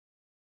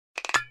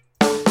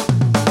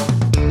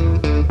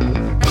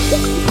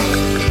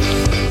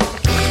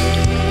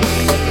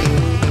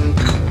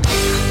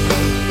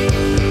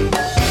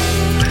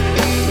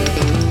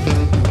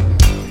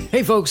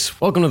Hey folks,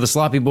 welcome to the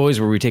Sloppy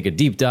Boys, where we take a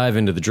deep dive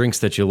into the drinks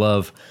that you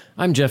love.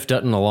 I'm Jeff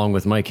Dutton, along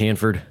with Mike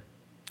Hanford.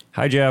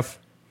 Hi, Jeff.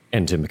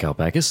 And Tim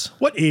McAlpakis.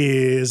 What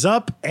is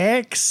up,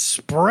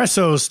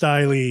 Espresso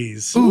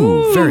Stylies?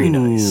 Ooh, very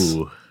nice.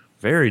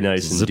 Very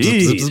nice Zip,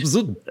 indeed. zip,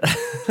 zip,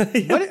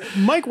 zip.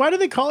 Mike, why do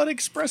they call it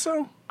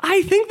espresso?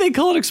 I think they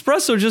call it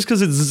espresso just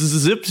because it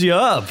zips you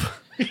up.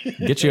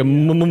 Get you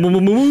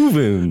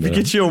moving. It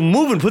gets you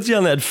moving, puts you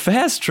on that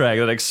fast track,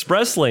 that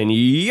express lane.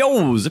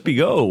 Yo, zippy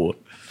go.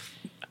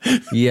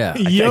 Yeah.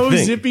 Yo,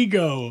 zippy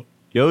go.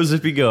 Yo,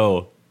 zippy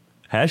go.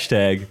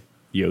 Hashtag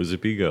yo,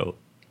 zippy go.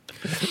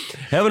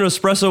 Have an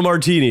espresso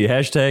martini.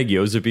 Hashtag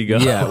yo, zippy go.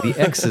 Yeah, the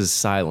X is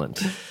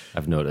silent,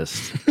 I've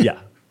noticed. Yeah.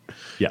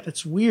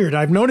 That's weird.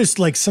 I've noticed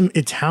like some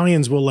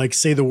Italians will like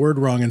say the word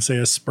wrong and say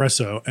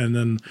espresso, and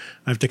then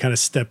I have to kind of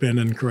step in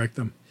and correct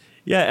them.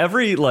 Yeah,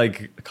 every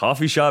like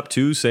coffee shop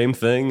too, same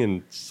thing.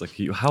 And it's like,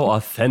 how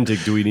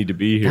authentic do we need to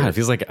be here? God, it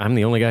feels like I'm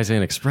the only guy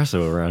saying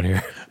espresso around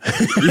here.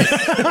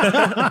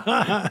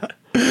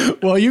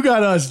 Well, you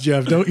got us,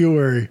 Jeff. Don't you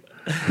worry.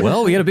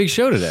 Well, we got a big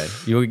show today.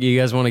 You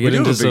guys want to get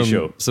into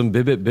some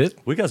bit?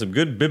 We got some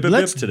good bip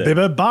Let's today.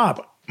 bib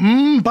bop.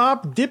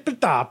 Bop dip a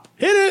top.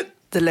 Hit it.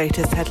 The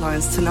latest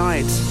headlines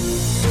tonight.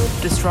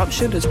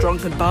 Disruption as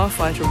drunken bar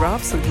fighter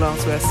erupts and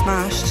glassware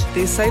smashed.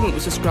 The assailant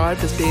was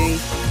described as being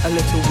a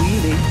little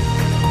wheelie.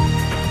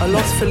 A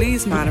Los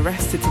Feliz man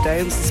arrested today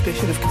on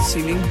suspicion of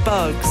consuming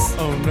bugs.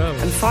 Oh no.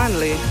 And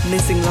finally,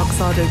 missing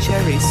Luxardo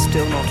cherries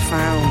still not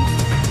found.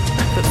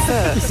 But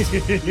first,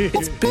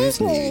 it's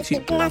booze news, you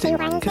bloody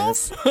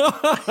wankers.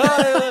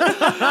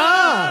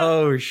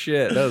 Oh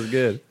shit, that was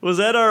good. Was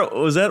that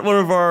one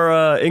of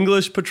our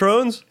English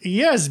patrons?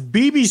 Yes,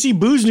 BBC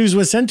Booze News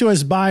was sent to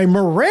us by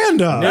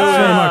Miranda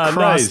from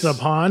across the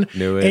pond.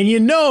 Knew it. And you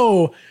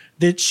know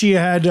that she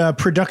had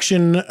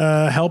production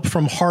help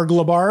from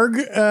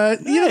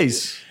Harglabarg.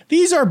 Nice.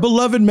 These are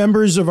beloved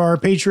members of our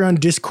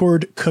Patreon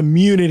Discord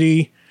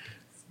community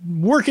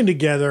working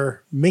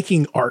together,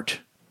 making art.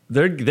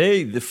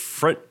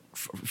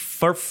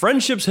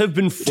 Friendships have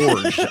been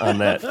forged on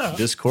that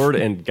Discord,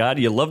 and God,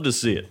 you love to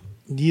see it.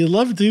 You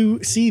love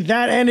to see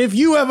that. And if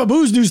you have a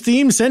Booze News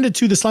theme, send it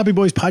to the Sloppy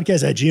Boys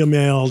Podcast at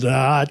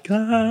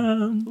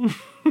gmail.com.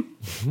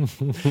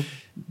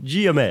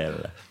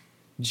 Giamelia.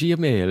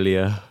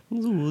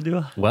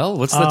 Well,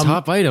 what's the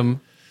top item?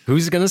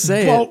 Who's going to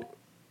say it?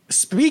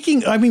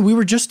 We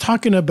were just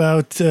talking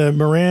about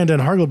Miranda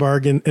and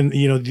Harglabarg and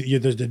you know,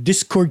 the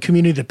Discord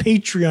community, the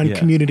Patreon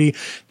community,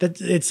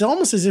 that it's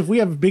almost as if we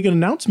have a big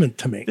announcement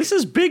to make. This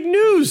is big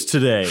news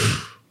today.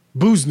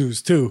 Booze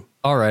News, too.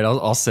 All right,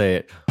 I'll say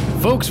it.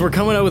 Folks, we're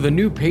coming out with a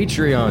new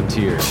Patreon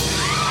tier.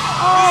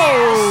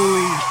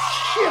 Holy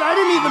shit, I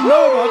didn't even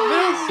know about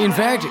this. In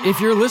fact,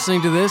 if you're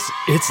listening to this,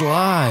 it's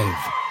live.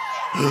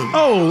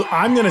 Oh,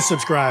 I'm going to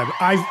subscribe.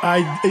 I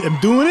am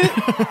doing it.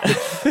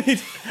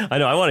 I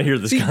know, I want to hear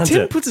this See, content.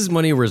 Tim puts his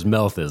money where his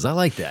mouth is. I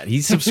like that.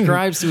 He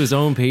subscribes to his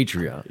own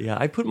Patreon. Yeah,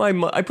 I put my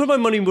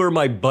money where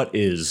my butt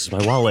is,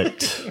 my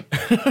wallet.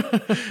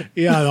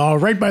 Yeah,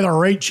 right by the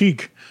right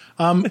cheek.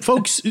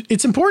 Folks,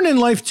 it's important in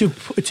life to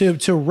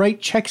write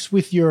checks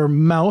with your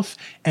mouth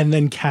and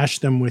then cash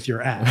them with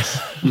your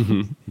ass.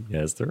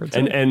 Yes, there are.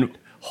 And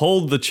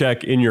hold the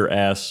check in your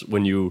ass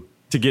to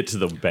get to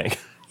the bank.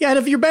 Yeah, and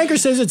if your banker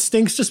says it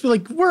stinks, just be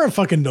like, we're a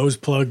fucking nose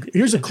plug.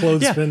 Here's a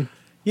clothespin.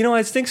 You know,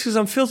 it stinks because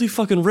I'm filthy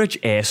fucking rich,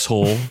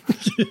 asshole.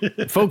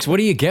 Folks, what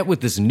do you get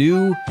with this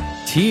new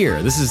tier?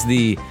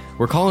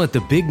 We're calling it the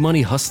Big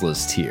Money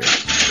Hustlers tier.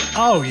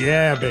 Oh,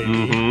 yeah, baby.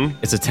 Mm-hmm.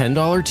 It's a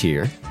 $10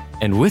 tier,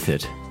 and with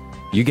it,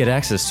 you get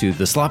access to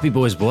the Sloppy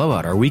Boys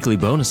Blowout, our weekly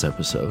bonus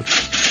episode.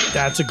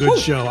 That's a good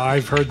show.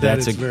 I've heard that.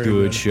 That's it's a very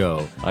good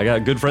show. I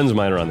got good friends of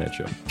mine are on that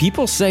show.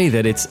 People say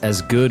that it's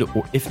as good,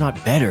 or if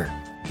not better,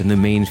 than the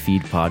main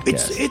feed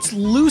podcast. It's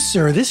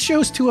looser. This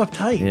show's too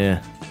uptight.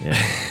 Yeah.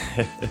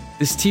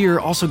 This tier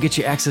also gets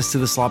you access to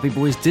the Sloppy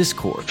Boys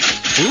Discord.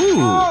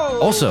 Ooh.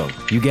 Also,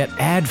 you get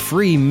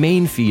ad-free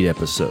main feed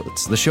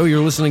episodes, the show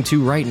you're listening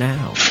to right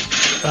now.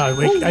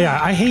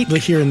 I hate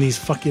hearing these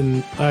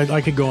fucking... I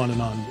could go on and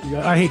on.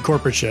 I hate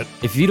corporate shit.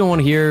 If you don't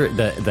want to hear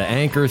the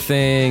anchor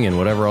thing and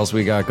whatever else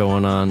we got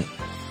going on,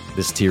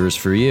 this tier is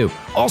for you.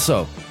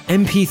 Also,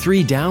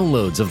 MP3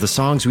 downloads of the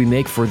songs we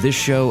make for this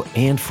show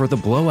and for the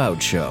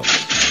Blowout show.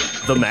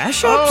 The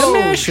mashups? The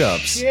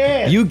mashups.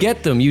 Shit. You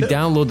get them. You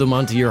download them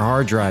onto your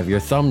hard drive, your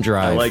thumb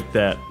drive. I like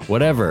that.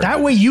 Whatever.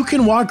 That way you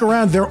can walk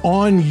around. They're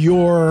on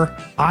your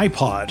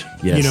iPod.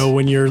 Yes. You know,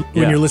 when you're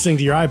listening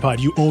to your iPod,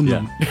 you own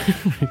them.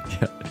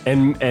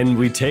 And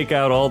we take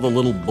out all the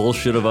little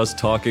bullshit of us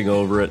talking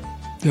over it.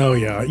 Oh,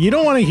 yeah. You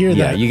don't want to hear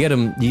that. You get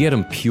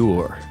them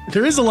pure.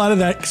 There is a lot of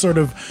that sort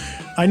of...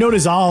 I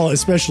notice I'll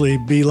especially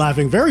be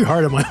laughing very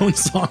hard at my own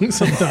songs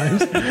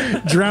sometimes,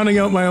 drowning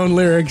out my own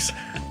lyrics.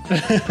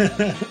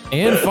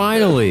 And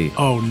finally...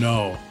 Oh,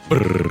 no.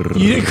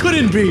 It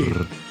couldn't be.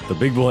 The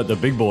big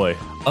boy.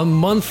 A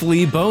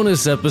monthly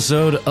bonus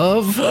episode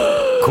of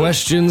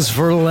Questions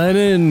for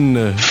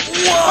Lennon.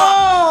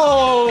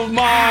 Whoa,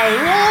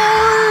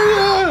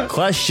 my lord!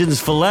 Questions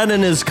for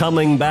Lennon is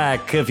coming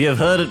back. If you've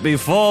heard it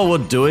before, we're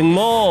doing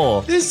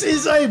more. This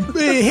is a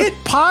hit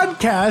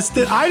podcast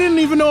that I didn't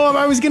even know if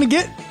I was going to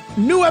get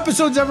new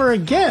episodes ever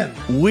again.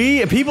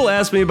 People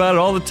ask me about it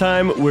all the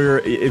time. Where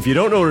if you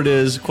don't know what it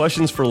is,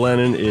 Questions for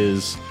Lennon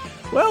is,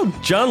 well,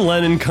 John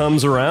Lennon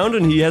comes around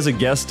and he has a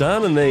guest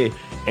on, and they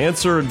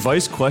answer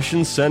advice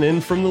questions sent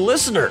in from the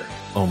listener.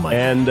 Oh my!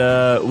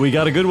 And we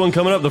got a good one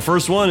coming up. The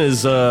first one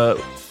is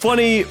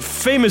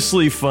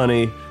famously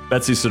funny,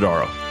 Betsy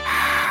Sidaro.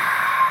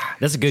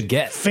 That's a good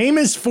get.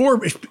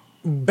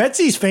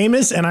 Betsy's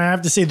famous, and I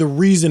have to say the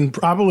reason,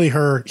 probably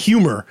her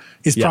humor,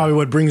 is probably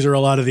what brings her a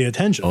lot of the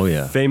attention. Oh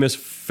yeah,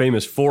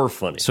 famous for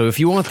funny. So if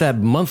you want that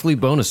monthly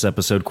bonus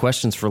episode,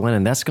 Questions for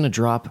Lennon, that's going to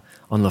drop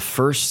on the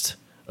 1st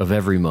of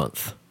every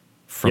month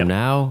from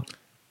now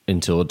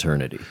until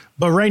eternity.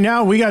 But right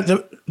now, we got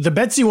the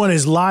Betsy one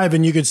is live,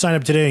 and you could sign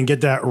up today and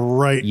get that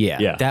right.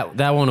 Yeah.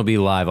 That one will be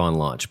live on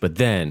launch, but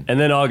then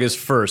August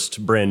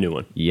 1st, brand new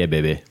one. Yeah,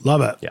 baby.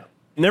 Love it. Yeah.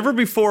 Never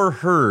before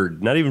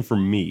heard, not even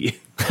from me.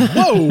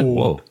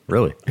 Whoa,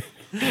 really?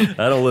 I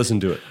don't listen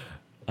to it.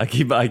 I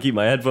keep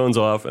my headphones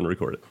off and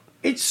record it.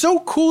 It's so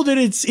cool that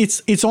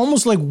it's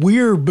almost like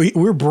we're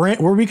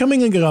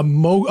becoming like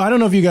I don't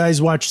know if you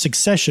guys watch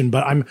Succession,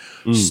 but I'm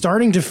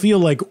starting to feel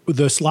like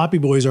the Sloppy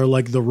Boys are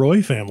like the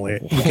Roy family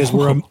because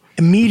we're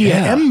a media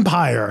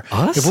empire.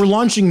 Us? If we're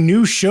launching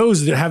new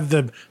shows that have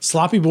the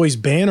Sloppy Boys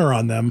banner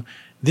on them,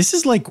 this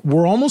is like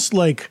we're almost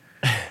like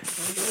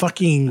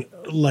fucking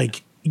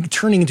like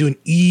turning into an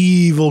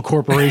evil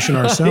corporation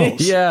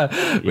ourselves.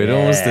 It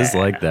almost is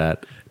like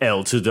that.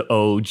 L to the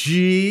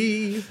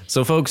OG.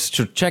 So, folks,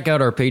 check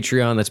out our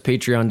Patreon. That's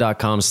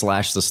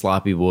patreon.com/the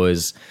Sloppy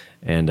Boys.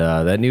 And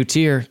that new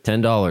tier,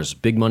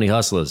 $10. Big money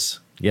hustlers.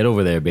 Get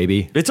over there,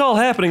 baby. It's all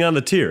happening on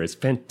the tier. It's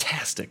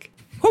fantastic.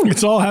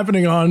 It's all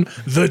happening on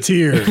the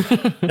tier.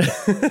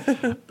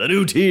 The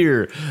new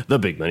tier, the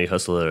Big Money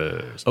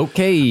Hustlers.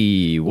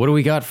 Okay, what do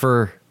we got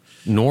for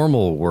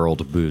normal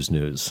world booze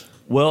news?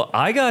 Well,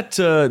 I got,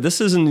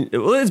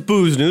 it's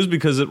booze news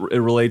because it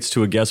relates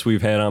to a guest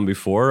we've had on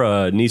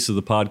before, niece of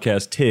the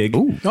podcast, Tig.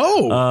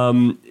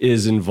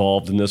 Is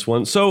involved in this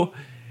one. So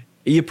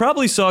you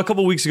probably saw a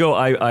couple weeks ago,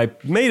 I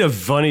made a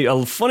funny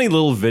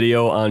little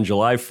video on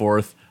July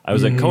 4th. I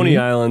was at Coney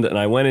Island and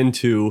I went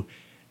into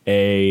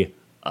a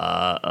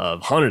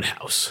haunted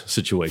house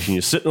situation.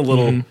 You sit in a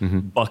little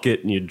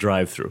bucket and you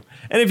drive through.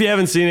 And if you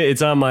haven't seen it,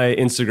 it's on my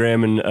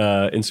Instagram, and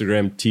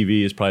Instagram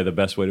TV is probably the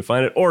best way to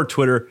find it, or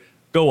Twitter.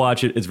 Go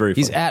watch it. It's very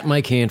funny. He's at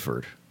Mike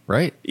Hanford,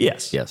 right?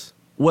 Yes.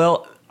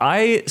 Well,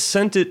 I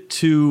sent it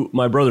to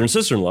my brother and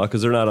sister-in-law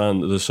because they're not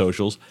on the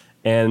socials.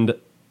 And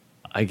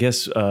I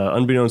guess,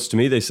 unbeknownst to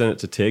me, they sent it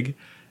to Tig,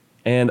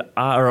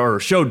 or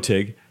showed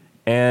Tig.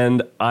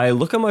 And I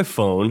look on my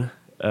phone.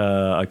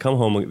 I come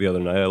home the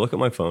other night. I look at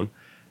my phone,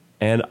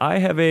 and I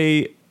have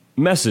a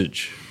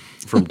message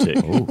from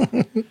Tig.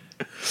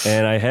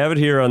 And I have it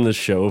here on the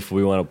show if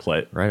we want to play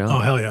it. Right on. Oh,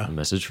 hell yeah. A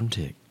message from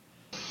Tig.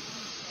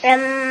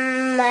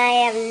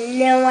 I have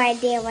no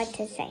idea what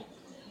to say.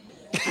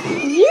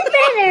 You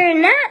better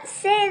not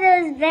say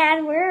those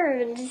bad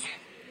words.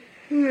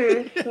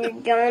 You're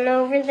going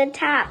over the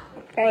top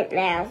right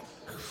now.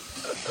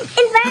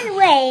 And by the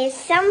way,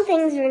 some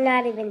things are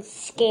not even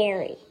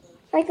scary.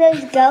 Like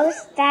those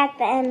ghosts at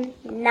the end,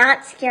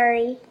 not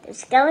scary. The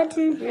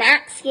skeletons,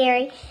 not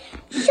scary.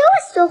 Show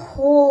us the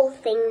whole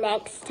thing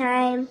next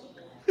time.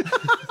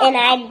 And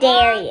I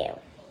dare you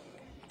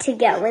to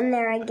go in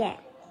there again.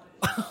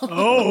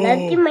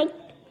 Love you, Mike.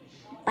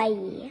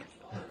 Bye.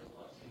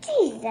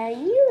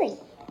 Jeez,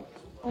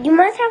 you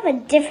must have a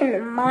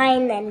different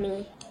mind than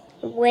me.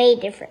 Way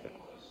different.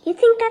 You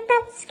think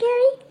that's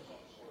scary?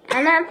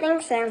 I don't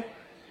think so.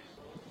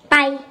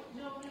 Bye.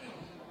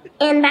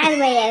 And by the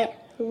way,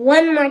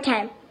 one more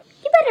time.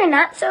 You better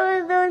not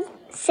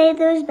say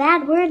those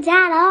bad words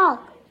at all.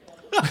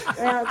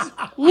 Or else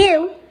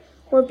you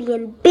will be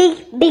in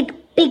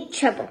big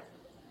trouble.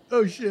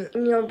 Oh, shit.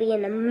 And you'll be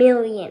in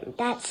 1,000,000.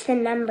 That's the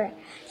number.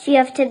 So you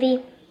have to be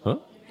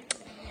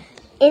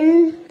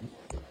in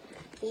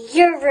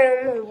your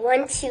room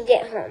once you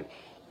get home.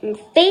 And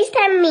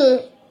FaceTime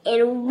me,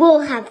 and we'll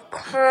have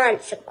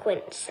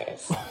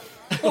consequences.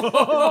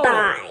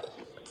 Bye.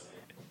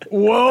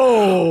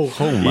 Whoa.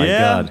 Oh, my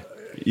God.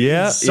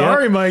 Yeah.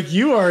 Sorry, Mike.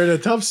 You are in a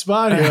tough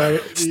spot here.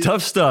 It's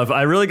tough stuff.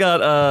 I really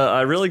got,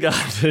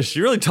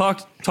 she really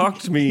talked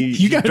to me.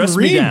 You got dressed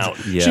reamed. me down.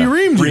 Yeah. She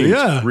reamed you,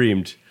 yeah.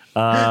 Reamed.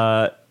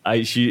 I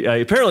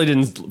apparently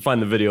didn't find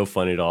the video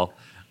funny at all.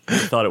 I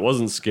thought it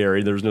wasn't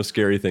scary. There was no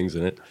scary things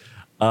in it.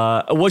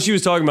 What she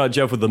was talking about,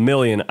 Jeff, with the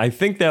 1,000,000, I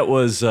think that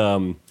was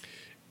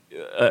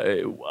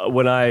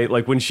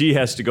when she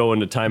has to go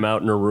into timeout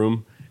in her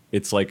room.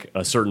 It's like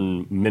a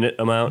certain minute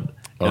amount.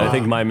 And I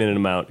think my minute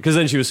amount, because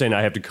then she was saying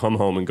I have to come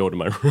home and go to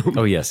my room.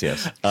 Oh, yes.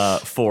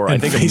 For I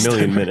think a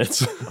million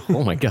minutes.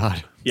 Oh my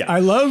God. Yeah. I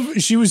love,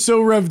 she was so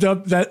revved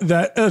up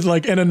that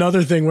like, and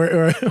another thing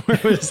where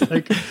it was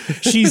like,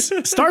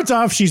 starts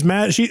off, she's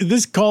mad.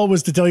 This call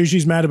was to tell you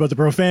she's mad about the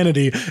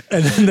profanity,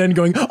 and then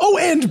going, oh,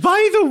 and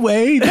by the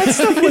way, that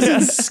stuff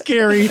wasn't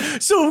scary.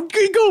 So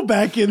go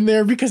back in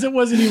there because it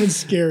wasn't even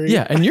scary.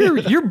 Yeah. And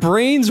your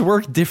brains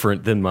work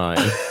different than mine.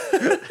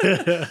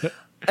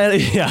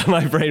 And yeah,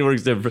 my brain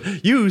works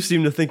different. You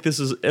seem to think this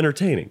is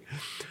entertaining.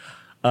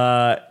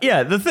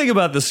 Yeah, the thing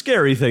about the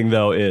scary thing,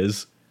 though,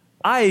 is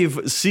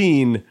I've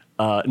seen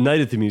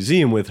Night at the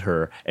Museum with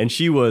her, and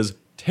she was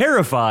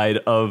terrified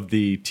of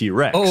the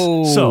T-Rex.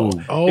 Oh, so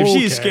if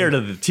she's okay. scared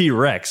of the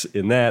T-Rex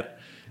in that,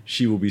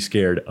 she will be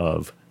scared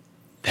of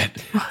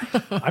that.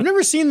 I've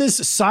never seen this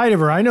side of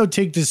her. I know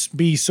take this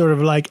be sort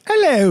of like,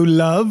 hello,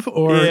 love,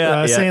 or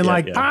saying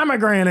like,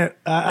 pomegranate.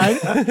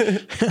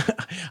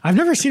 I've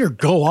never seen her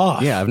go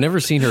off. Yeah, I've never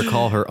seen her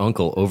call her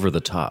uncle over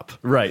the top.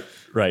 Right.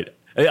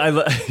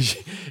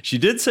 She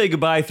did say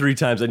goodbye 3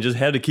 times and just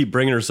had to keep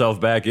bringing herself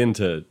back in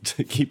to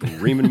keep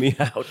reaming me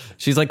out.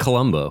 She's like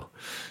Columbo.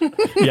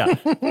 Yeah.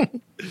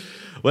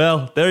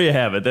 Well, there you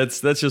have it.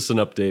 That's just an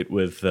update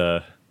with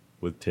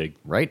Tig.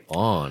 Right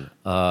on.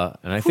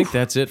 And I think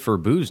that's it for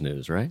booze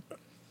news, right?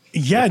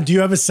 Yeah. Do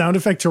you have a sound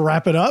effect to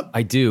wrap it up?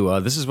 I do.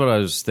 This is what I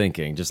was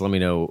thinking. Just let me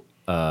know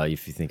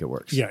if you think it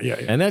works. Yeah.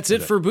 And that's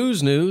it for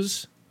booze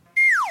news.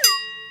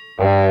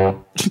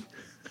 There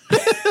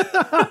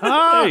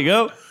you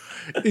go.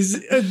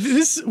 Is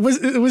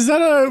was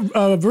that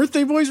a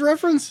Birthday Boys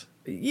reference?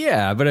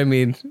 Yeah, but I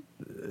mean,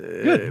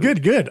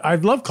 Good. I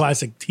love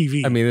classic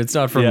TV. I mean, it's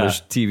not from Yeah. a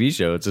TV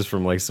show. It's just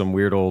from like some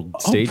weird old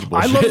stage I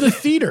bullshit. love the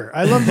theater.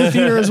 I love the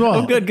theater as well.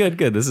 Oh, good.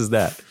 This is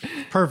that.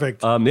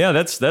 Perfect. Yeah,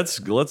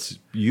 let's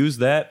use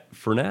that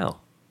for now.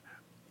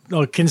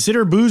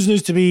 Consider booze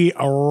news to be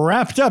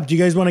wrapped up. Do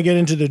you guys want to get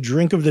into the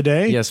drink of the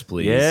day? Yes,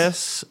 please.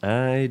 Yes,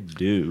 I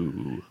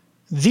do.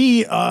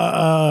 The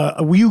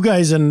you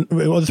guys and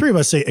the three of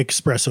us say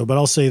espresso, but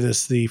I'll say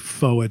this the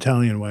faux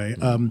Italian way.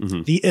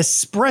 The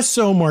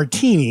Espresso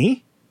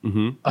Martini,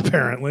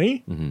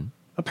 apparently.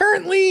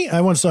 Apparently,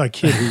 I once saw a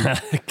kid who.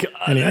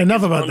 Anyway,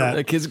 enough about that.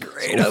 That kid's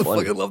great. I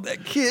fucking love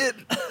that kid.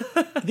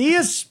 The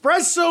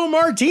Espresso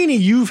Martini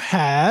you've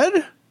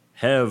had,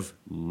 Have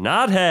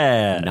not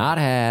had. Not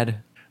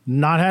had.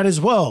 not had as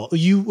well.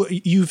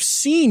 You've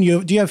seen.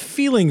 Do you have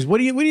feelings? What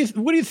do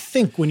you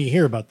think when you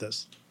hear about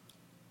this?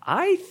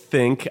 I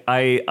think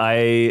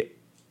I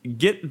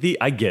get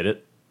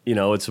it. You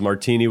know, it's a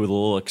martini with a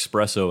little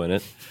espresso in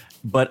it,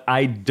 but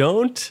I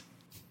don't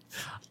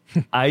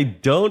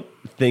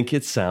think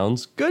it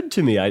sounds good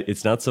to me.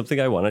 It's not something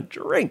I want to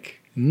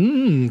drink.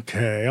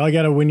 Okay, I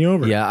got to win you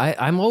over. Yeah,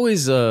 I'm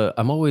always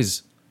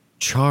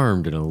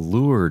charmed and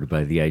allured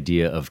by the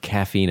idea of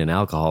caffeine and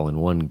alcohol in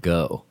one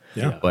go.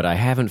 Yeah. But I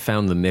haven't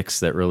found the mix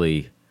that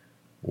really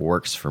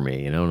works for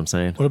me. You know what I'm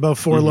saying? What about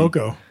Four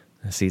Loko?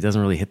 See, it doesn't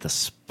really hit the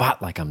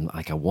spot like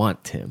I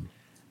want, Tim.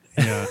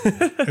 Yeah,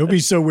 it would be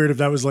so weird if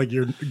that was like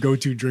your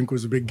go-to drink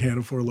was a big can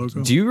of Four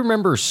Loko. Do you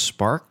remember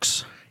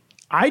Sparks?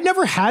 I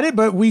never had it,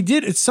 but we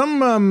did. It's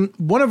some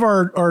one of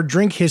our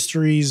drink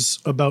histories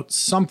about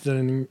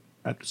something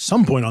at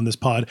some point on this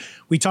pod.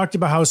 We talked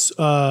about how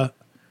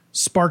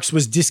Sparks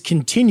was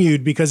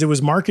discontinued because it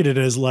was marketed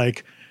as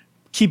like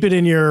keep it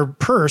in your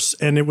purse,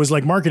 and it was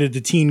like marketed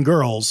to teen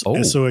girls,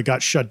 and so it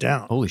got shut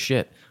down. Holy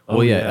shit!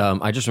 Well, yeah.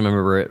 I just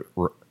remember it.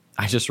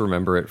 I just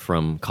remember it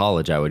from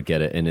college. I would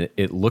get it, and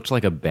it looked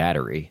like a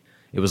battery.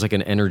 It was like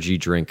an energy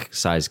drink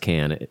size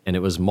can, and it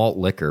was malt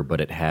liquor,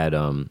 but it had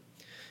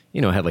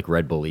it had like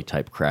Red Bully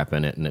type crap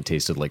in it, and it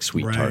tasted like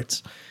sweet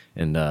tarts.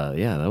 And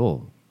yeah, that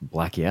will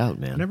black you out,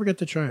 man. I never get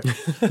to try it.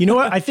 You know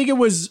what? I think it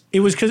was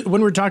because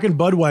when we're talking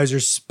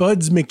Budweiser,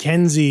 Spuds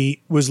McKenzie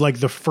was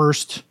like the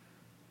first.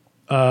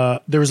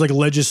 There was like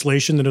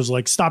legislation that was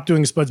like, stop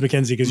doing Spuds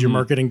McKenzie because you're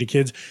marketing to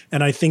kids.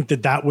 And I think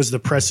that was the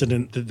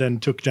precedent that then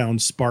took down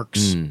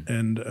Sparks.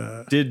 And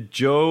Did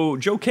Joe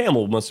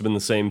Camel must have been the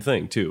same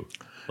thing too.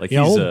 Like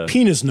yeah, he's old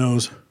penis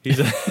nose. He's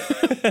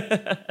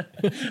a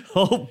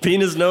old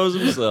penis nose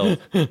himself.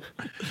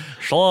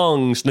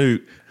 Schlong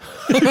snoot.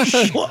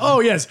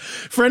 Oh yes,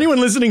 for anyone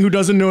listening who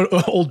doesn't know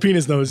old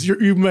penis nose,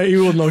 you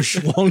will know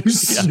Schlong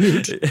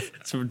snoot.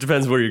 It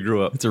depends where you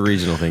grew up. It's a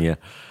regional thing, yeah.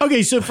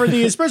 Okay, so for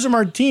the Espresso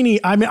Martini,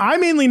 I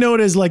mainly know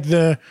it as like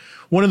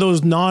one of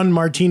those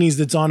non-martinis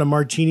that's on a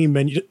martini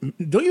menu.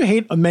 Don't you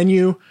hate a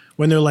menu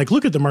when they're like,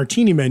 look at the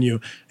martini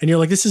menu, and you're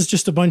like, this is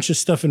just a bunch of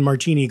stuff in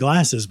martini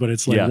glasses, but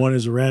it's like one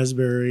is a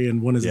raspberry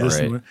and one is this,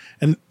 right.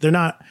 and they're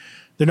not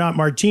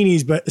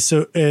martinis. But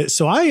so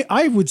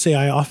I would say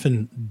I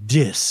often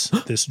diss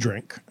this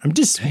drink. I'm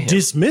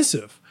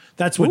dismissive.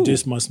 That's what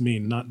diss must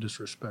mean, not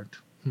disrespect.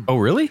 Oh,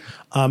 really?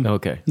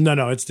 Okay.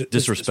 No, it's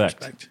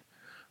disrespect.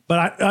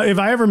 But if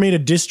I ever made a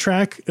diss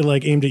track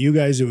like aimed at you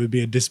guys, it would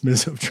be a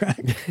dismissive track.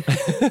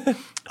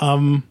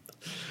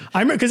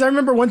 Because I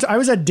remember once I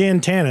was at Dan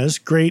Tana's,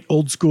 great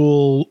old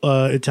school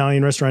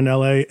Italian restaurant in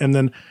LA, and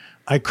then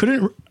I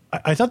couldn't.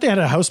 I thought they had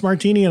a house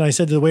martini, and I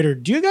said to the waiter,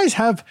 "Do you guys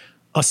have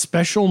a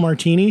special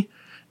martini?"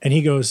 And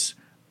he goes,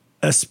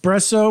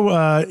 "Espresso.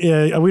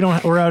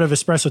 We're out of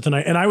espresso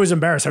tonight." And I was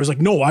embarrassed. I was like,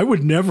 "No, I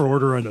would never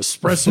order an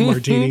espresso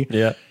martini."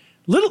 Yeah.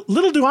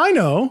 Little do I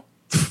know,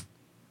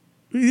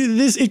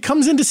 it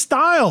comes into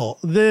style.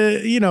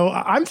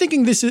 I'm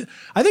thinking this is.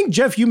 I think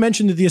Jeff, you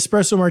mentioned that the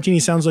espresso martini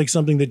sounds like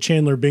something that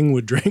Chandler Bing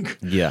would drink.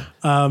 Yeah.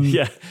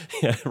 Yeah.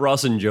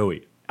 Ross and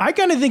Joey. I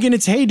kind of think in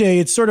its heyday,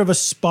 it's sort of a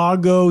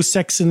Spago,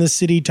 Sex in the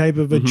City type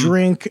of a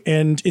drink,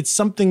 and it's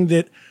something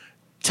that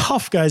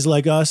tough guys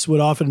like us would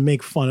often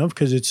make fun of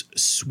because it's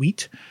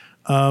sweet.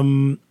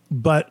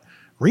 But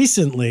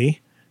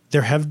recently,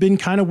 there have been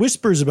kind of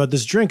whispers about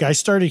this drink. I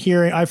started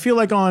hearing, I feel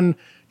like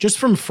just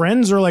from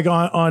friends or like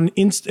on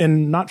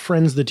and not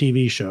Friends, the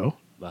TV show.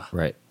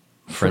 Right.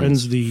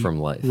 Friends the from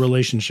life.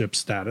 Relationship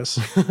status.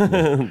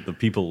 The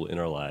people in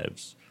our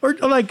lives. Or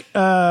like,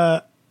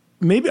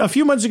 maybe a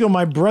few months ago,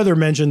 my brother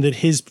mentioned that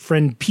his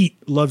friend Pete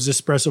loves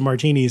espresso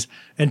martinis,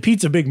 and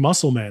Pete's a big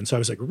muscle man. So I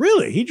was like,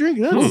 really? He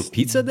drinks that?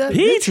 Pete said that?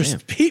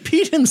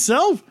 Pete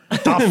himself?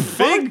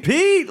 Big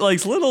Pete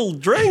likes little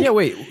drink. Yeah,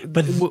 wait.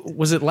 But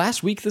was it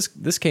last week?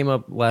 This came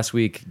up last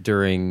week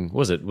during,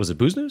 was it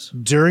Booze News?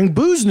 During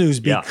Booze News,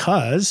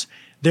 because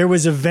there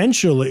was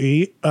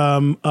eventually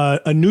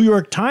a New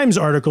York Times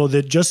article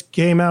that just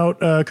came out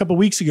a couple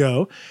weeks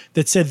ago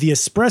that said the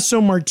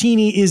espresso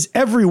martini is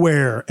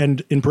everywhere,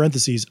 and in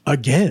parentheses,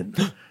 again.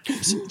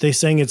 They're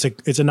saying it's a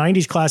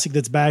 90s classic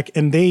that's back,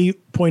 and they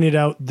pointed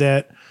out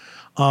that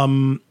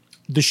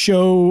the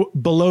show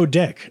Below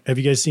Deck. Have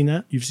you guys seen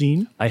that? You've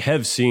seen? I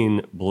have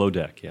seen Below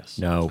Deck, yes.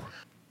 No.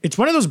 It's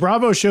one of those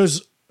Bravo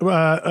shows.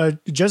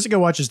 Jessica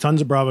watches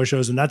tons of Bravo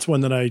shows, and that's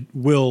one that I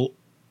will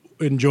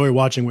enjoy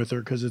watching with her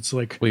because it's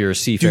like, well, you're a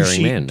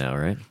seafaring man now,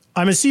 right?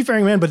 I'm a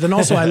seafaring man, but then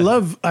also I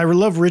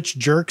love rich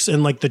jerks,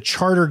 and like the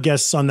charter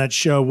guests on that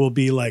show will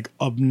be like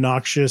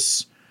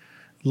obnoxious.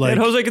 Like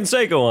and Jose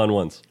Canseco on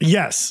once.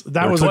 Yes,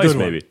 that or was twice, a good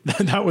maybe.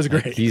 One. That was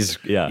great. He's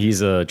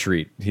a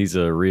treat. He's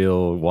a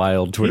real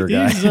wild Twitter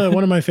guy. He's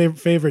one of my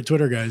favorite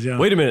Twitter guys. Yeah.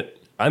 Wait a minute.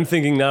 I'm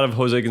thinking not of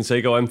Jose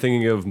Canseco. I'm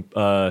thinking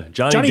of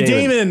Johnny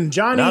Damon.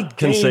 Not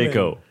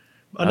Canseco.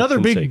 Another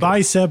big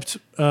bicep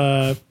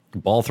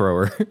ball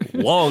thrower.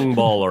 Long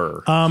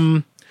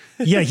baller.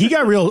 Yeah, he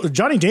got real.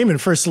 Johnny Damon,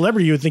 for a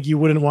celebrity, you would think you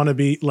wouldn't want to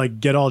be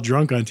like get all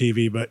drunk on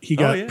TV, but he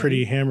got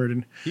pretty hammered.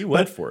 And he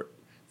went for it.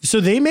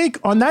 So they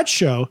make on that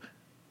show,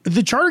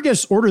 the charter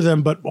guests order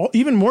them, but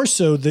even more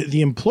so,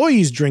 the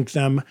employees drink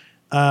them.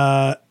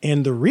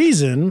 And the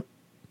reason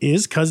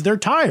is because they're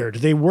tired.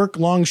 They work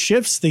long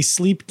shifts. They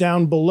sleep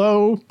down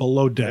below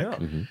deck. Yeah.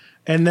 Mm-hmm.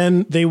 And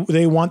then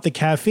they want the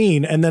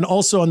caffeine. And then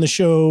also on the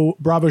show,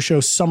 Bravo show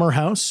Summer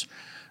House,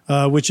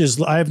 which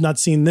is, I have not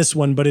seen this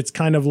one, but it's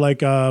kind of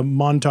like a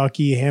Montauk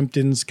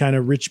Hamptons kind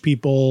of rich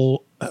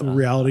people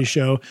reality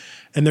show.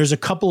 And there's a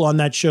couple on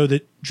that show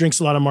that drinks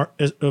a lot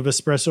of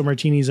espresso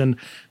martinis, and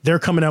they're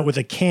coming out with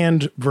a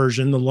canned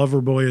version, the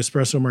Loverboy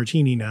Espresso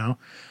Martini now.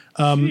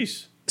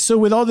 So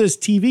with all this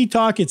TV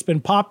talk, it's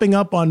been popping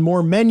up on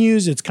more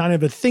menus. It's kind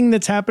of a thing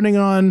that's happening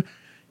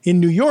in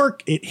New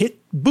York. It hit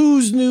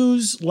Booze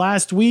News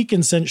last week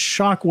and sent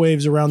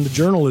shockwaves around the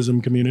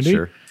journalism community.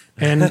 Sure.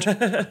 And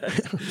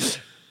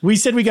we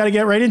said we got to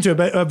get right into it.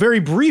 But a very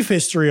brief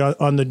history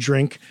on the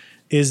drink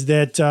is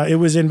that it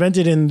was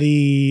invented in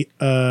the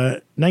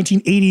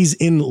 1980s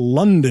in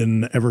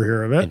London. Ever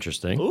hear of it?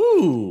 Interesting.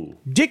 Ooh.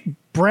 Dick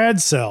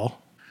Bradsell,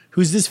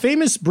 who's this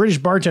famous British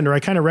bartender I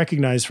kind of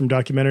recognize from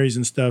documentaries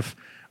and stuff.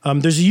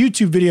 There's a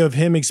YouTube video of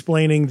him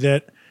explaining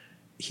that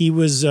he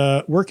was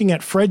working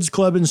at Fred's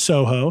Club in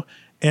Soho,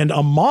 and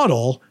a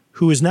model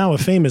who is now a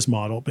famous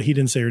model, but he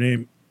didn't say her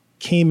name,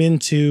 came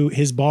into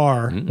his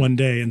bar one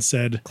day and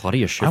said,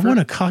 Claudia Schiffer? I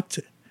want a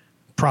cocktail.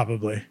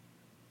 Probably.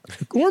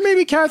 Or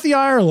maybe Kathy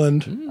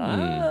Ireland.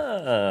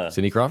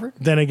 Cindy Crawford?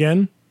 Then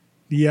again,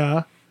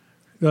 yeah.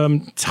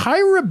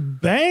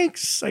 Tyra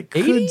Banks, I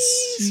could 80s,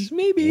 see.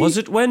 maybe. Was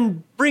it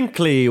when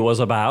Brinkley was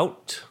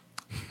about?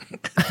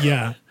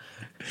 Yeah.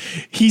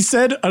 He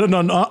said an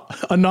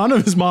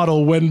anonymous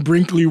model when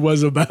Brinkley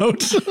was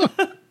about.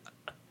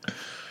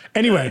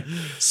 Anyway,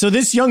 so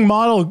this young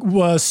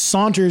model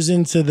saunters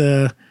into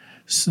the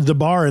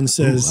bar and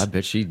says, Ooh, I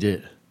bet she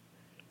did.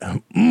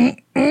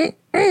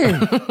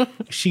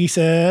 She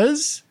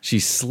says, she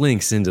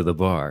slinks into the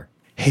bar.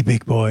 Hey,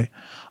 big boy,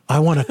 I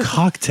want a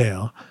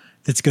cocktail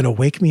that's going to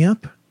wake me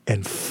up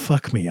and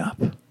fuck me up.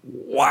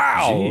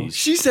 Wow. Jeez.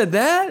 She said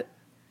that?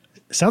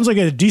 Sounds like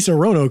a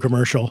DiSarono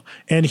commercial.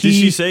 And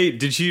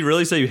did she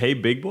really say, hey,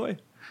 big boy?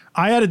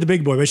 I added the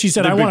big boy, but she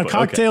said, I want a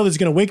cocktail that's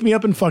going to wake me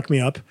up and fuck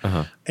me up.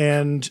 Uh-huh.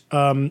 And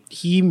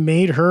he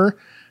made her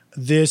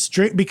this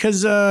drink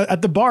because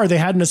at the bar they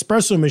had an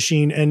espresso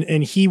machine,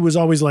 and he was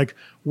always like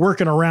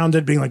working around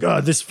it, being like, oh,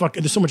 there's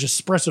so much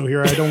espresso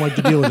here. I don't like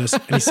to deal with this.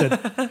 And he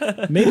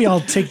said, maybe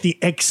I'll take the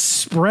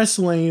express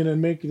lane and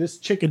make this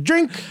chick a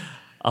drink.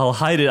 I'll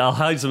hide it. I'll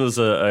hide some of this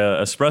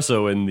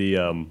espresso in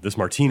the this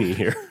martini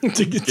here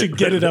to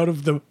get it out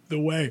of the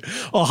way.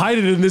 I'll hide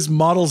it in this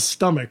model's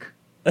stomach.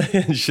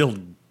 And she'll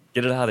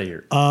get it out of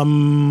here.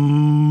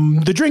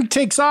 the drink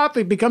takes off.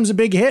 It becomes a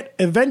big hit.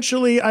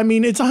 Eventually, I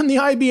mean, it's on the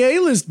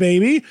IBA list,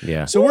 baby.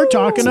 Yeah. So we're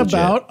talking Legit.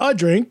 about a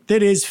drink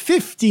that is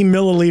 50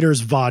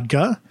 milliliters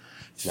vodka,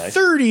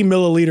 30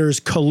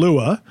 milliliters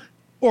Kahlua,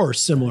 or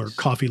similar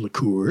coffee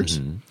liqueurs,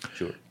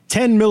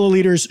 10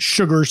 milliliters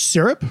sugar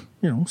syrup,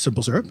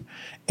 simple syrup,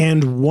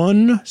 and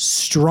 1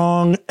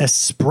 strong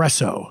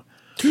espresso.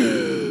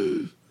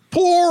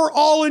 Pour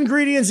all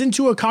ingredients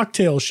into a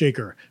cocktail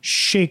shaker.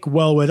 Shake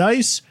well with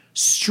ice.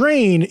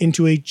 Strain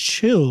into a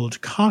chilled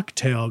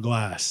cocktail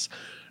glass.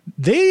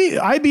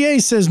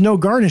 IBA says no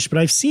garnish, but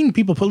I've seen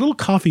people put little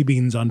coffee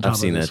beans on top of I've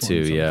seen that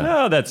too,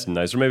 yeah. Oh, that's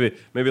nice. Or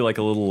maybe like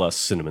a little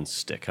cinnamon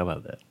stick. How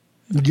about that?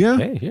 Yeah.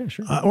 Hey, yeah,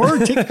 sure. Or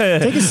take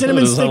a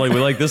cinnamon Doesn't stick. sound like we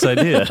like this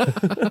idea.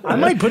 I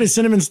might put a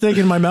cinnamon stick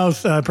in my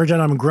mouth,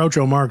 pretend I'm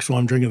Groucho Marx while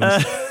I'm drinking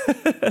this.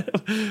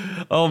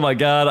 Oh my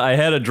God. I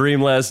had a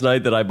dream last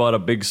night that I bought a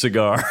big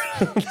cigar.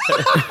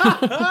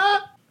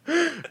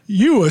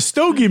 You, a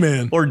stogie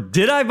man. Or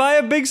did I buy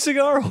a big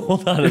cigar?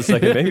 Hold on a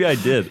second. Maybe I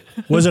did.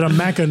 Was it a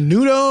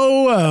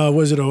Macanudo?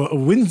 Was it a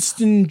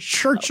Winston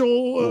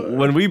Churchill?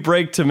 When we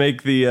break to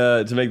make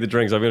the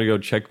drinks, I'm gonna go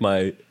check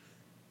my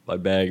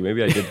bag.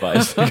 Maybe I did buy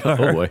a cigar.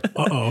 Oh boy.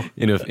 Uh-oh.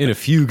 In a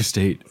fugue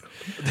state.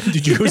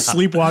 Did you go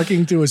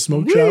sleepwalking to a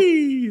smoke shop?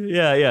 Whee!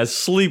 Yeah,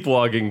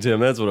 sleepwalking, Tim.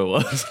 That's what it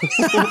was.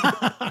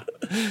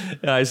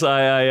 Yeah,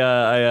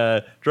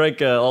 I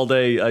drank all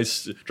day.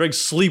 Drank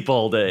sleep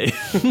all day.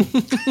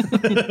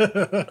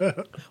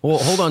 Well,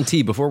 hold on,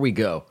 T, before we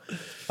go.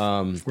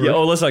 Yeah.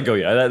 Oh, let's not go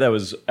yet. That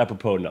was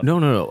apropos enough.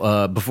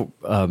 No. Before,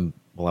 well,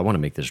 I want to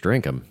make this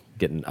drink.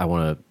 I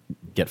want to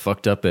get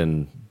fucked up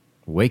and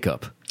wake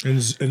up. And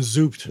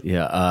zooped.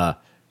 Yeah.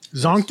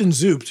 Zonked and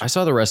zooped. I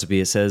saw the recipe.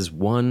 It says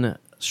 1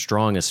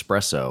 strong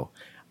espresso.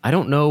 I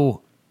don't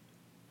know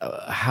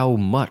how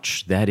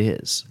much that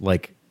is.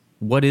 Like,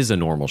 what is a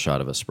normal shot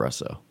of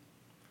espresso?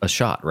 A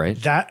shot,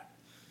 right? That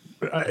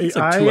It's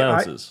like 2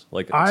 ounces.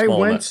 I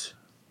went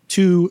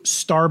to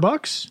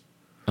Starbucks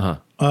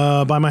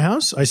by my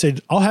house. I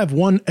said, I'll have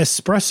 1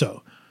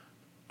 espresso.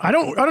 I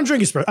don't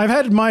drink espresso. I've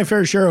had my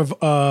fair share of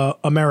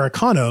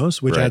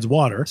Americanos, which Right. adds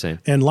water, Same.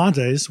 and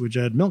lattes, which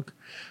add milk.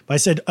 But I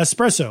said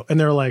espresso, and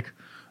they're like,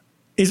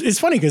 it's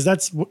funny because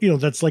that's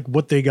like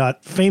what they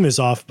got famous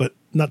off, but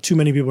not too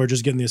many people are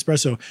just getting the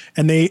espresso.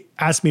 And they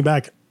asked me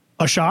back,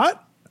 a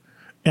shot?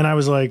 And I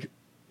was like,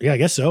 yeah, I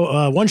guess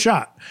so. 1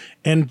 shot.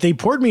 And they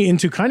poured me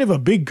into kind of a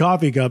big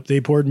coffee cup. They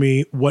poured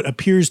me what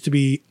appears to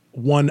be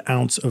 1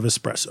 ounce of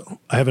espresso.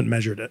 I haven't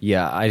measured it.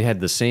 Yeah, I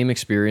had the same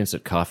experience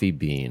at Coffee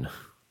Bean.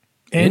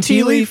 And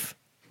tea leaf.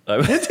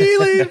 And tea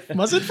leaf.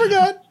 Mustn't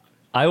forget.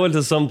 I went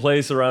to some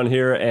place around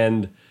here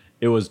and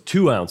it was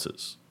 2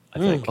 ounces, I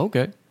think.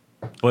 Okay.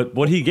 But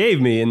what he gave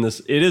me in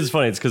this, it is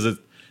funny. It's because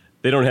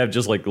they don't have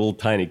just like little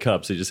tiny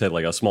cups. They just had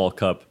like a small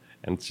cup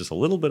and it's just a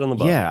little bit on the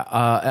bottom.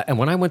 Yeah, and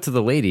when I went to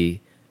the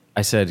lady,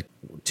 I said,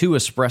 2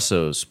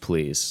 espressos,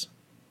 please.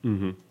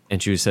 Mm-hmm.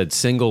 And she said,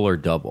 single or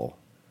double?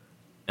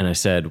 And I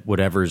said,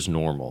 whatever's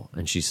normal.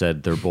 And she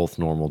said, they're both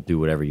normal. Do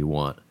whatever you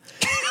want.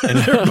 And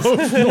they're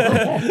both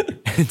normal.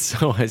 And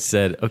so I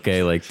said,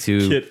 okay, like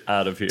 2. Get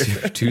out of here.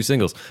 2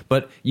 singles.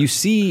 But you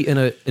see in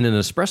an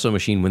espresso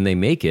machine, when they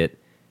make it,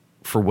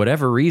 for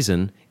whatever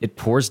reason, it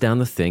pours down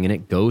the thing and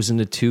it goes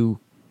into 2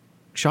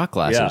 shot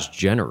glasses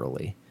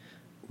generally.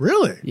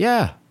 Really?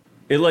 Yeah.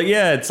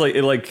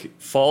 It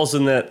falls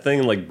in that thing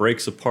and like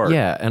breaks apart.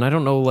 Yeah, and I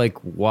don't know like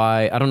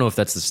why. I don't know if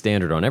that's the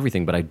standard on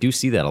everything, but I do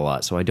see that a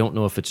lot. So I don't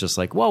know if it's just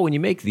like, well, when you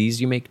make these,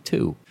 you make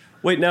 2.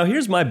 Wait, now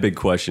here's my big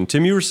question.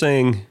 Tim, you were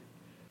saying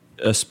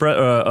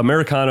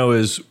Americano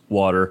is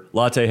water,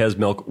 latte has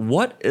milk.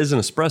 What is an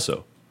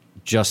espresso?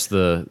 Just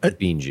the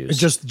bean juice.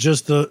 Just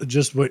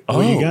what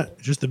you got.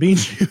 Just the bean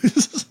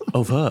juice.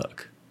 Oh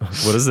fuck.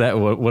 What is that?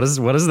 What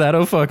does that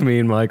oh fuck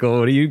mean, Michael?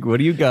 What do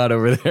you got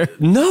over there?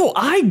 No,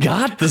 I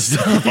got the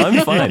stuff.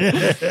 I'm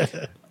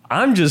fine.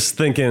 I'm just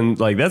thinking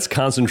like that's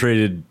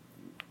concentrated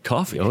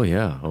coffee. Oh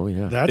yeah.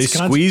 They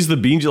squeeze the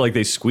bean juice, like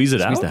they squeeze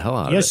it out. Squeeze the hell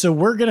out of Yeah, it. so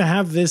we're gonna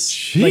have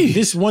this like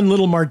this one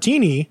little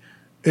martini.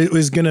 It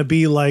was gonna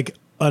be like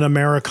an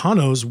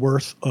Americano's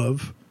worth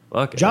of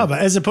Java,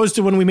 as opposed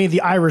to when we made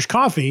the Irish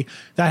coffee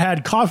that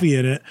had coffee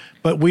in it,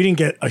 but we didn't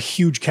get a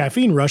huge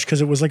caffeine rush because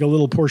it was like a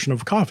little portion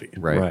of coffee.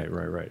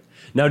 Right.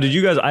 Now, did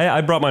you guys?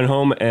 I brought mine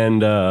home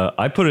and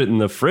I put it in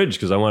the fridge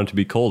because I wanted it to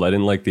be cold. I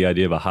didn't like the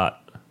idea of a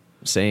hot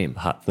Same.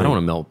 thing. I don't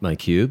want to melt my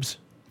cubes.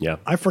 Yeah.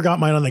 I forgot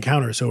mine on the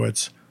counter, so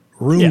it's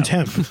room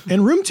temp,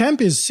 and room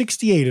temp is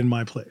 68 in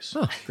my place.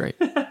 Oh, great.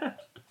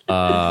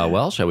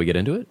 Well, shall we get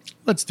into it,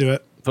 Let's do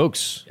it.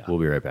 folks? We'll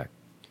be right back.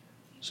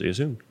 See you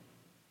soon.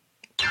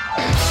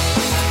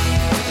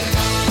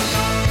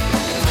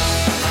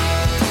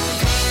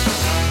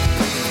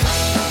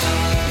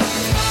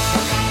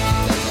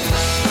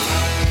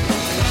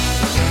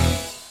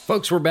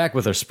 Folks, we're back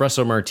with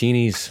espresso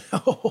martinis,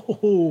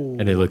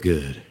 and they look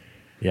good.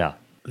 Yeah.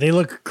 They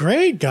look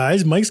great,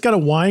 guys. Mike's got a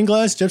wine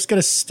glass. Jeff's got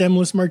a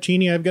stemless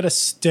martini. I've got a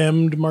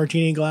stemmed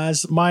martini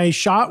glass. My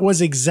shot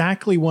was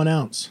exactly 1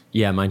 ounce.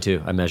 Yeah, mine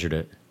too. I measured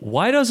it.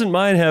 Why doesn't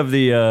mine have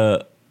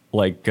the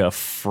like a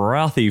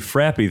frothy,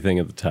 frappy thing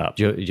at the top.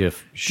 Did you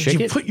shake Did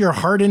you it? put your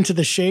heart into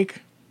the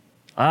shake?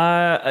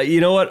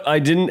 You know what? I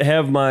didn't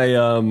have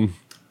my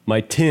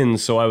my tin,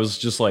 so I was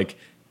just like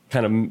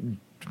kind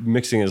of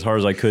mixing as hard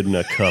as I could in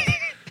a cup.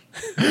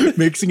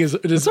 Mixing is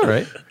It's all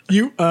right.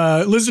 You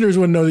listeners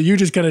wouldn't know that you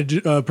just kind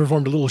of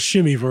performed a little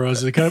shimmy for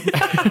us. It kind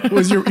of,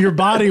 was your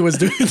body was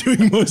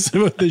doing most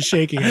of the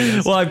shaking. I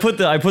guess. Well, I put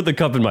the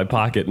cup in my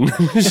pocket and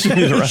shoot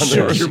it around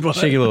there.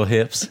 Shake your little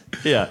hips.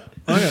 Yeah.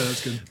 Oh yeah,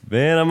 that's good.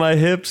 Man on my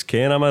hips,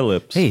 can on my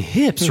lips. Hey,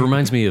 hips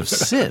reminds me of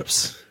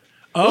sips.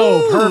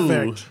 Oh, Ooh.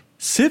 perfect.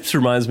 Sips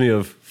reminds me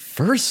of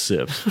first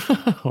sips.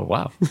 Oh,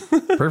 wow.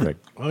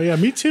 Perfect. Oh yeah,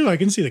 me too. I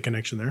can see the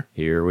connection there.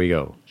 Here we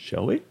go.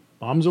 Shall we?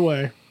 Bombs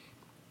away.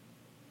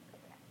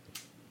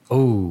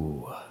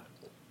 Oh.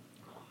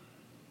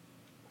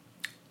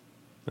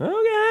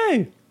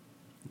 Okay.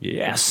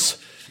 Yes.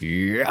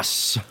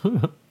 Yes.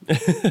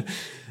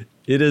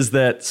 It is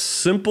that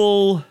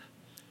simple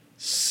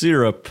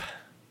syrup.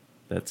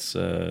 That's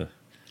I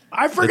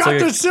forgot like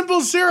the a-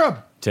 simple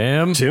syrup.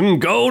 Tim. Tim,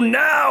 go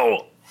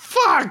now.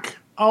 Fuck.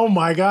 Oh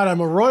my god, I'm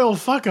a royal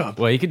fuck up.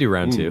 Well, you could do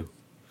round two.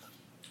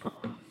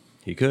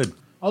 He could.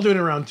 I'll do it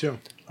in round two.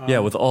 Yeah,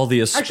 with all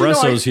the actually, no,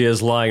 espressos he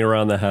has lying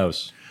around the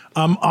house.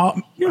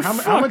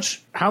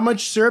 How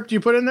much syrup do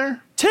you put in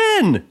there?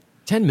 10.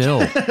 10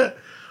 mil.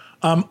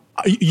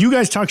 You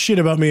guys talk shit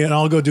about me, and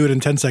I'll go do it in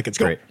 10 seconds.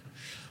 Go. Great.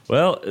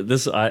 Well,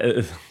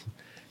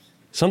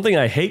 something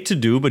I hate to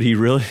do, but he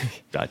really.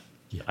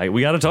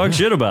 We got to talk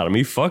shit about him.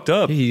 He fucked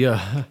up. He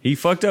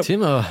fucked up.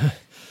 Tim,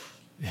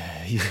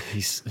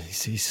 he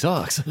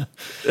sucks.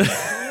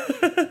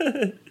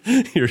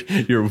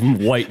 You're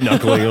white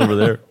knuckling over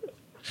there.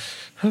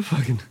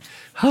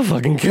 I'll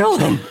fucking kill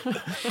him.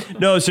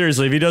 No,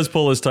 seriously, if he does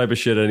pull this type of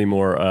shit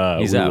anymore,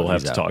 we will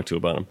have to talk to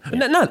about him.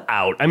 Yeah. Not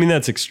out. I mean,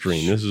 that's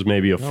extreme. This is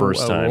maybe a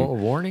first time. A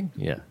warning?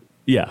 Yeah.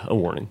 Yeah, a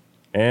warning.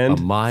 And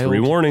A mild 3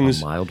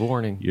 warnings. A mild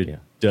warning. You're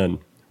done.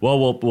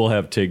 Well, we'll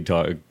have Tig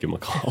give him a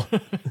call.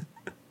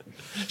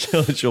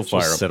 She'll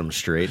fire him. Set him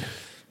straight.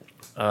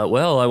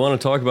 Well, I want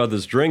to talk about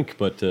this drink,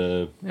 but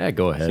Yeah,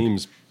 go ahead.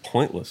 seems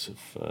pointless.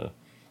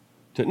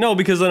 No,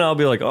 because then I'll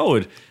be like, oh,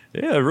 it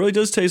really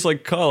does taste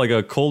like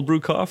a cold brew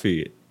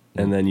coffee,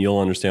 and then you'll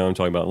understand what I'm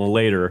talking about. And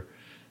later,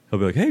 he'll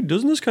be like, hey,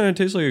 doesn't this kind of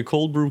taste like a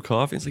cold brew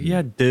coffee? It's like,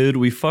 yeah, dude,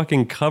 we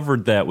fucking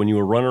covered that when you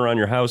were running around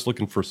your house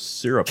looking for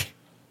syrup.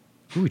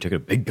 Ooh, he took a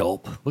big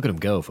gulp. Look at him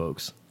go,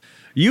 folks.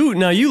 You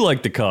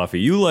like the coffee.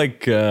 You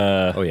like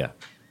Oh, yeah.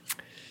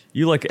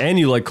 you like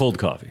cold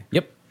coffee.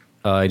 Yep.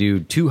 I do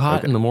 2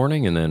 hot in the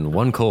morning and then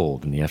 1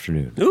 cold in the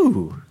afternoon.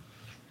 Ooh.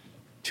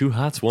 2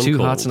 hots, 1 cold.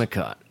 2 hots and a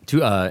cut.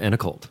 2 and a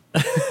cold.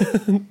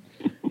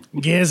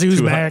 Guess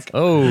who's back?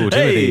 Oh,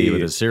 Timothy Hey!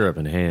 with his syrup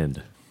in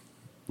hand.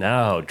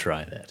 Now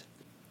try that.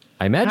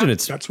 I imagine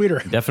it's got sweeter.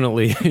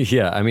 Definitely,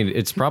 yeah. I mean,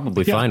 it's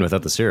probably fine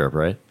without the syrup,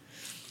 right?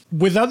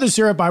 Without the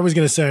syrup, I was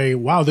going to say,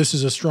 wow, this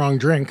is a strong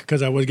drink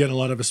because I was getting a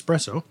lot of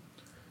espresso.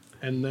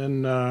 And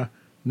then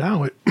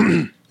now it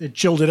it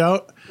chilled it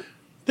out.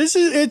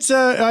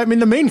 I mean,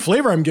 the main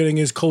flavor I'm getting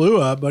is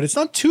Kahlua, but it's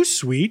not too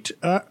sweet.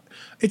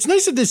 It's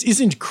nice that this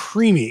isn't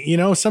creamy. You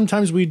know,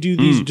 sometimes we do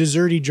these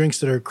desserty drinks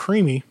that are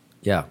creamy.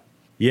 Yeah.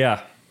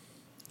 Yeah.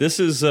 This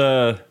is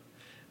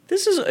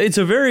it's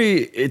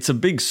a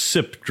big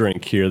sip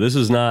drink here. This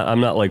is not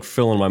I'm not like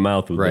filling my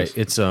mouth with Right.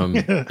 this.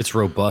 It's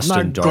robust Not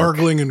and dark.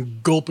 gargling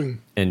and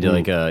gulping. And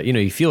like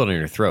you feel it in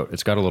your throat.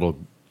 It's got a little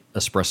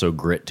espresso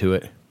grit to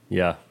it.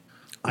 Yeah.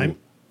 The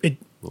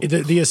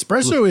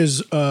espresso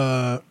is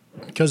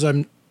because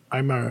I'm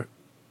a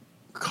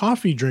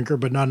coffee drinker,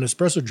 but not an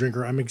espresso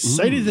drinker. I'm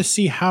excited to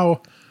see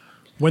how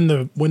when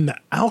the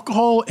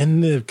alcohol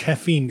and the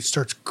caffeine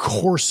starts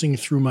coursing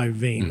through my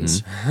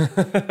veins.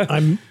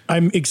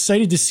 I'm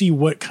excited to see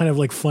what kind of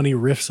like funny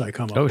riffs I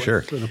come up with.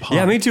 Sure. For the pod.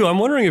 Yeah, me too. I'm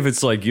wondering if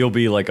it's like you'll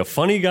be like a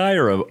funny guy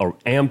or a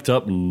amped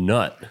up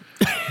nut.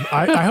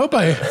 I hope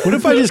what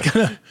if I just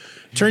kind of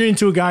turn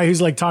into a guy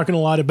who's like talking a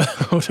lot about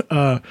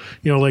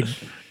like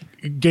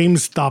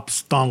GameStop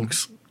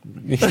stonks.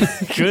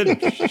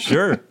 Good.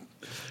 Sure.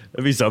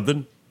 That'd be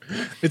something.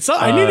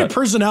 I need a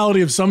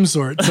personality of some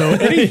sort. So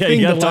anything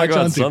you to gotta talk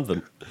latch about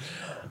onto.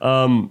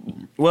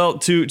 something. Well,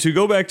 to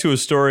go back to a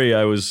story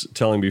I was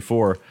telling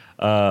before,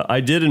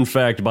 I did in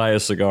fact buy a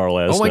cigar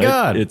last night. Oh my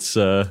God. It's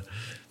a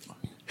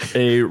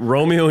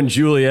Romeo and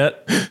Julieta,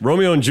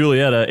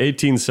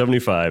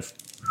 1875.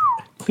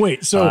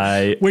 Wait, so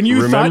I when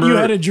you thought you remember-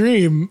 had a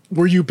dream,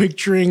 were you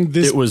picturing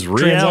this? It was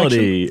transaction?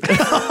 reality.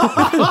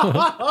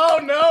 Oh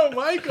no,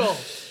 Michael!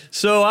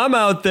 So I'm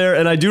out there,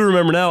 and I do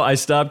remember now. I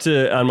stopped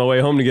on my way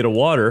home to get a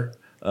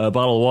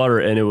bottle of water,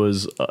 and it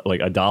was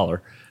like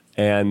 $1.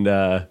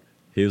 And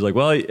he was like,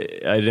 "Well, I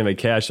didn't have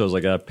cash, so I was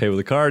like, I pay with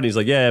a card." And he's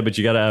like, "Yeah, but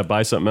you got to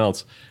buy something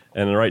else."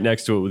 And then right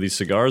next to it with these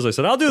cigars, I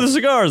said, "I'll do the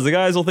cigars. The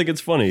guys will think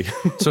it's funny."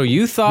 So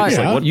you thought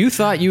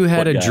you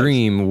had a guys?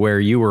 dream where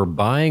you were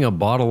buying a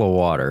bottle of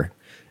water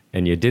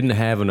and you didn't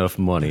have enough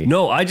money.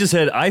 No, I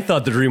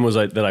thought the dream was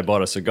that I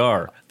bought a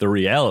cigar. The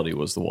reality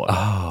was the water.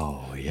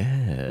 Oh,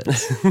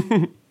 yes.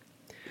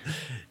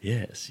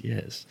 Yes. You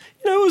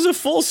know, it was a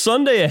full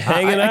Sunday of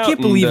hanging out. I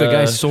can't believe a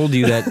guy sold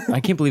you that. I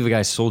can't believe a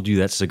guy sold you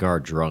that cigar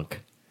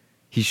drunk.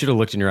 He should have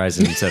looked in your eyes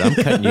and said, "I'm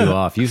cutting you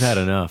off. You've had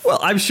enough." Well,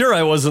 I'm sure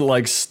I wasn't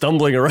like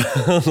stumbling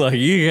around like,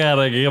 you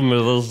gotta give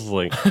me this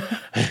thing.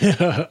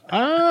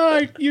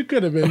 You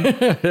could have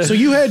been. So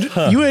you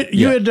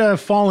had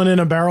fallen in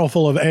a barrel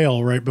full of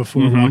ale right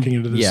before walking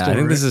into the store. Yeah, I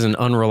think this right? is an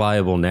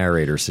unreliable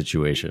narrator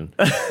situation.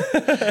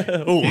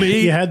 Oh,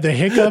 me? You had the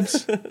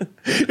hiccups.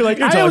 You're like,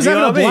 I was talking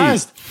having a about me.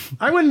 blast.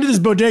 I went into this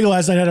bodega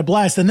last night, had a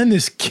blast, and then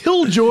this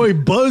killjoy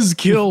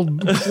buzzkill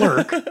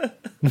clerk.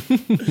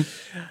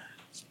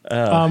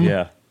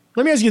 Yeah.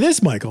 Let me ask you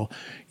this, Michael.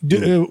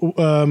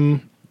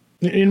 In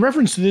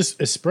reference to this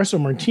espresso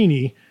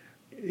martini,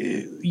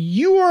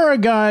 you are a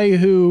guy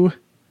who,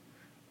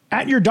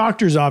 at your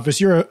doctor's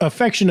office, you're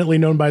affectionately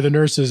known by the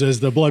nurses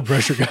as the blood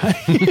pressure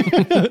guy.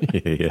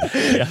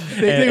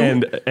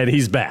 And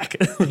he's back.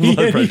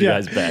 Blood pressure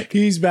guy's back.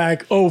 He's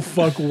back. Oh,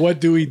 fuck. What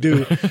do we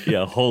do?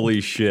 Yeah, holy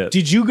shit.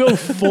 Did you go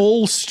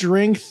full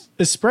strength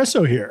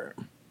espresso here?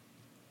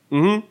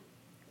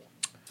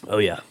 Oh,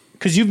 yeah.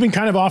 Because you've been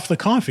kind of off the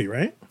coffee,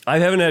 right? I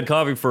haven't had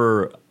coffee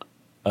for,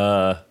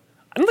 I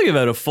don't think I've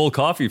had a full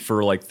coffee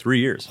for like 3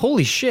 years.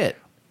 Holy shit!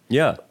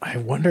 Yeah. I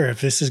wonder if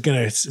this is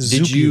going to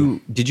zoop you.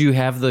 Did you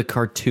have the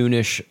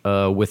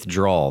cartoonish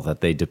withdrawal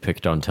that they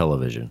depict on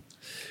television?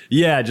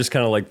 Yeah, just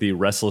kind of like the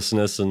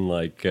restlessness and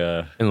like...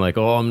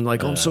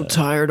 I'm so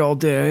tired all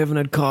day. I haven't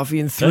had coffee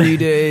in 3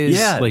 days.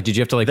 Yeah. Like, did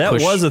you have to that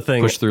was a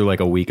thing. push through like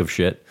a week of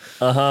shit?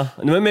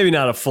 Maybe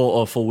not a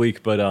full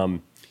week, but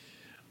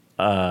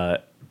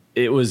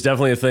it was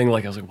definitely a thing.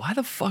 Like, I was like, why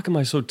the fuck am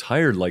I so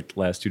tired like the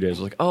last 2 days? I was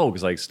like, oh,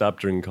 because I stopped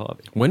drinking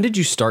coffee. When did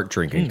you start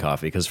drinking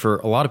coffee? Because for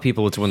a lot of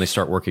people, it's when they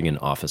start working in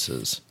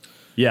offices.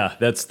 Yeah,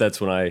 that's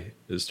when I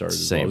started. As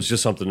well. Same. It was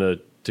just something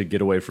to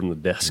get away from the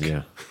desk.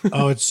 Yeah.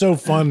 Oh, it's so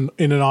fun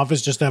in an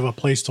office just to have a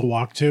place to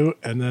walk to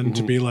and then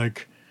to be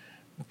like,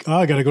 oh,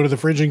 I got to go to the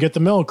fridge and get the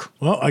milk.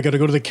 Well, I got to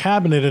go to the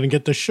cabinet and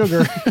get the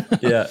sugar.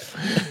 Yeah.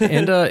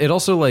 And it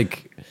also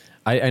like...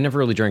 I never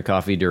really drank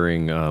coffee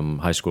during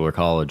high school or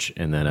college,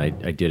 and then I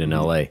did in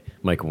LA,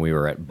 Mike, when we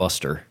were at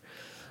Buster.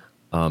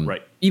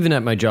 Right. Even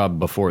at my job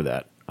before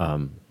that,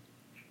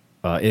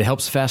 it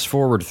helps fast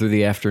forward through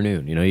the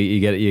afternoon. You know, you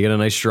get a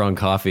nice strong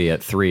coffee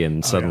at 3,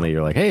 and suddenly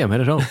you're like, hey, I'm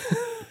headed home.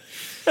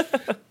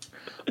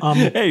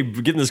 Hey,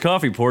 getting this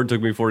coffee poured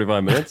took me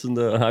 45 minutes, and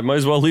I might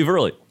as well leave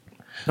early.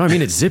 No, I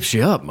mean, it zips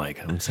you up,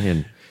 Mike. I'm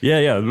saying, Yeah.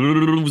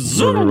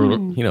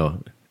 you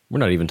know, we're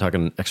not even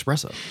talking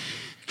espresso.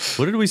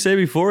 What did we say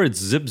before? It's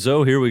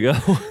zip-zo, here we go.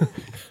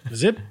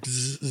 Zip,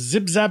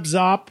 zap,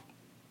 zop.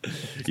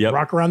 Yep.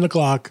 Rock around the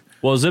clock.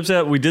 Well,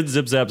 we did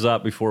zip, zap,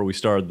 zop before we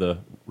started the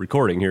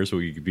recording here, so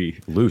we could be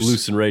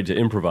loose and ready to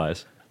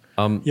improvise.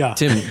 Yeah.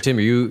 Tim,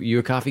 are you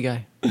a coffee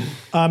guy?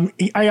 I'm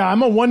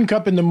a 1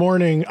 cup in the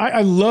morning.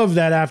 I love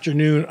that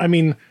afternoon. I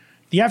mean,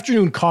 the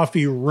afternoon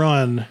coffee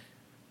run,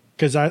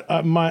 because I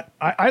like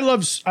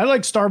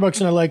Starbucks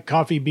and I like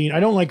Coffee Bean. I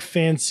don't like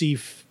fancy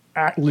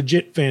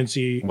legit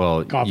fancy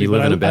coffee. You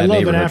live in a bad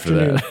neighborhood for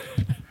that.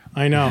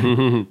 I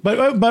know, but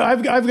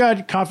I've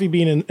got Coffee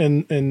Bean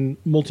and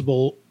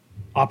multiple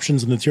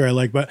options in the tier I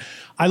like. But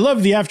I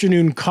love the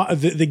afternoon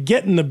the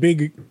getting the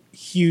big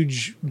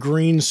huge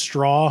green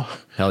straw.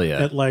 Hell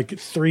yeah. At like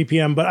 3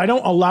 p.m. But I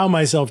don't allow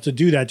myself to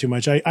do that too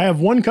much. I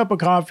have 1 cup of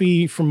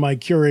coffee from my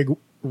Keurig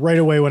right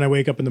away when I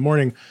wake up in the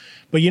morning.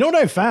 But you know what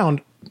I found?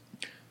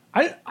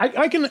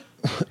 I can.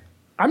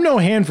 I'm no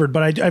Hanford,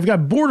 but I've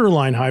got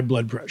borderline high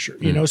blood pressure,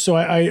 you know, so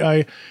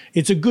I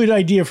it's a good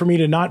idea for me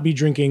to not be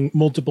drinking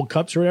multiple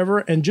cups or whatever.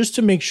 And just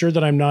to make sure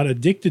that I'm not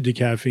addicted to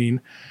caffeine,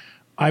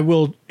 I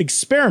will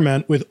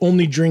experiment with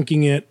only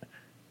drinking it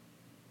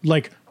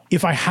like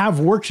if I have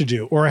work to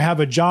do or I have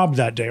a job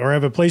that day or I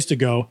have a place to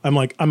go, I'm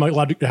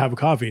allowed to have a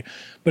coffee.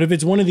 But if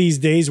it's one of these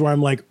days where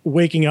I'm like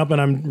waking up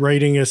and I'm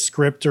writing a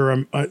script or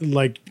I'm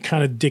like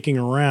kind of dicking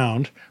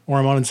around or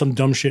I'm on some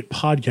dumb shit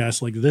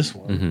podcast like this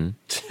one,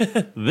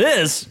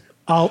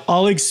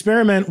 I'll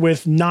experiment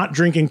with not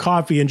drinking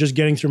coffee and just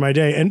getting through my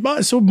day. And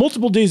so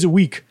multiple days a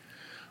week,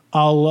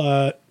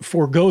 I'll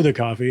forego the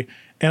coffee.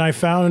 And I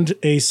found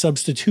a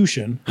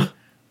substitution,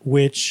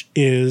 which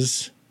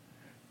is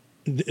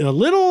a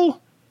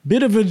little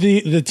bit of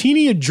the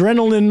teeny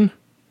adrenaline,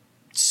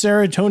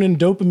 serotonin,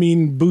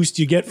 dopamine boost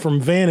you get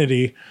from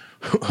vanity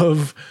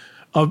of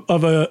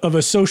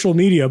a social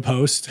media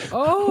post.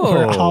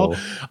 Oh,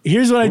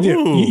 here's what I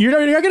do. You're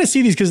not going to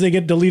see these because they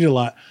get deleted a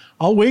lot.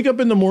 I'll wake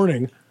up in the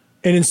morning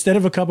and instead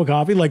of a cup of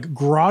coffee, like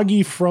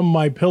groggy from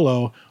my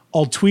pillow,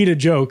 I'll tweet a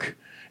joke.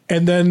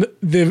 And then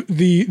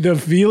the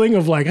feeling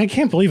of like, I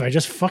can't believe I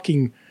just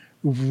fucking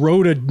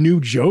wrote a new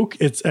joke.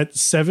 It's at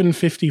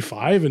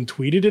 7:55 and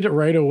tweeted it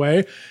right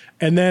away.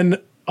 And then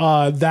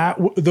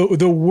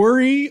the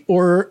worry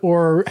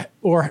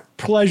or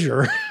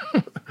pleasure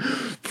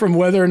from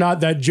whether or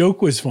not that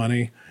joke was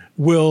funny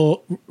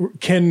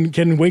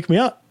can wake me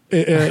up. So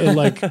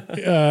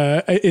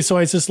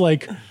it's just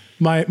like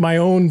my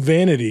own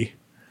vanity,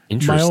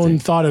 my own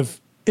thought of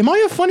am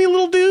I a funny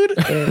little dude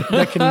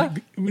that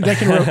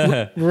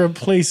can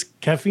replace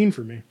caffeine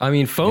for me? I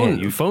mean,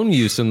 phone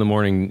use in the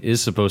morning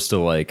is supposed to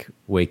like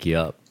wake you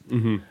up.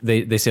 Mm-hmm.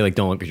 They say like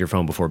don't look at your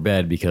phone before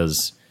bed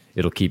because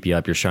it'll keep you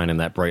up. You're shining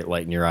that bright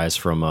light in your eyes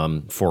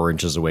from 4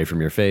 inches away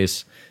from your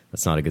face.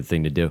 That's not a good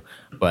thing to do.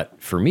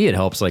 But for me, it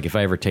helps. Like if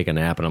I ever take a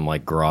nap and I'm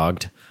like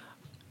grogged,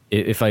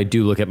 if I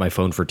do look at my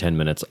phone for 10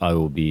 minutes, I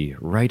will be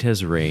right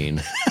as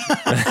rain.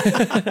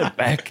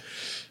 Back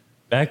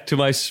to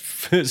my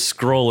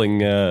scrolling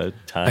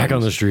times. Back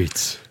on the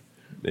streets.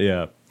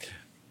 Yeah.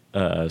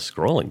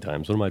 Scrolling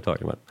times. What am I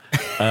talking about?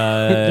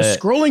 The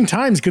scrolling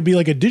times could be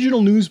like a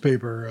digital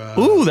newspaper.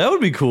 Ooh, that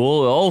would be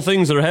cool. All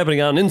things that are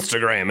happening on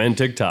Instagram and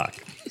TikTok.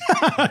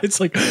 It's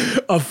like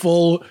a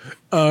full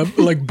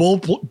like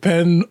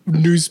bullpen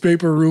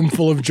newspaper room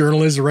full of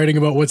journalists writing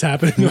about what's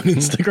happening on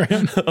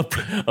Instagram.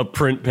 a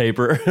print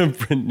paper,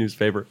 print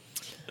newspaper.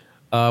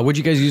 What'd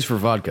you guys use for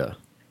vodka?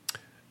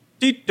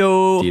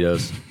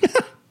 Tito's.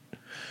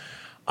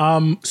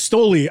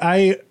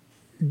 Stoli.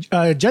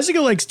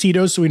 Jessica likes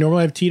Tito's, so we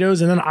normally have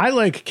Tito's, and then I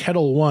like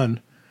Kettle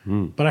One.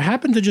 But I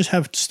happen to just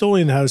have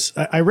Stoli in the house.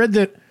 I read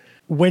that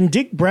when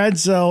Dick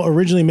Bradsell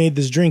originally made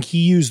this drink, he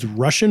used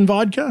Russian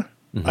vodka.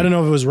 Mm-hmm. I don't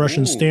know if it was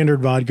Russian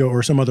standard vodka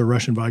or some other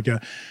Russian vodka.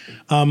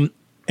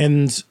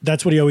 And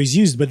that's what he always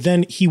used. But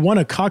then he won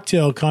a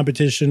cocktail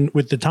competition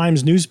with the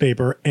Times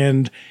newspaper,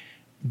 and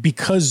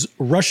because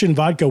Russian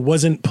vodka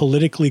wasn't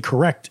politically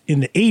correct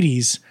in the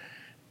 80s,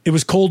 it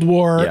was Cold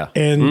War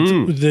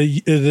and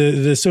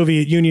the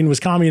Soviet Union was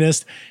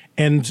communist,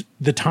 and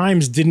the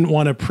Times didn't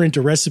want to print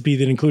a recipe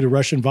that included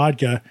Russian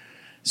vodka.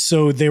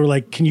 So they were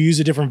like, can you use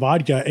a different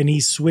vodka? And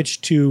he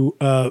switched to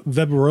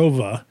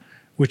Weberova,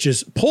 which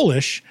is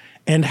Polish,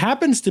 and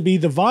happens to be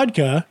the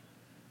vodka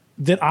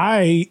that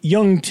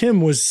young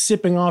Tim, was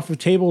sipping off of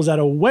tables at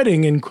a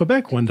wedding in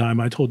Quebec one time.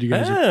 I told you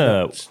guys.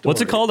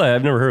 What's it called?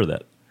 I've never heard of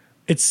that.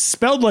 It's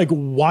spelled like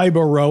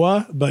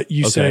Wyberoa, but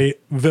you say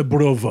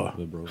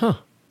Weberova. Huh.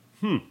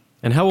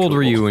 And how old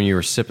were you when you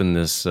were sipping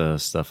this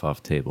stuff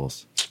off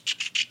tables?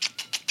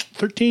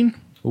 13.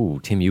 Ooh,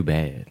 Tim, you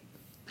bad.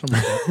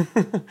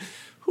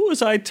 Who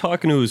was I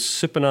talking to who's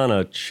sipping on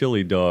a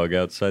chili dog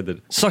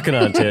outside sucking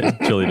on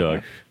chili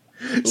dog?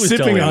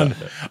 Sipping on.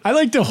 I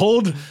like to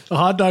hold the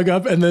hot dog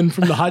up and then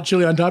from the hot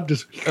chili on top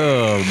just.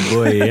 Oh,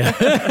 boy.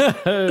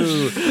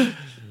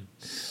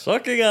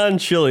 Sucking on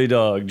chili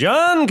dog.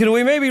 John, can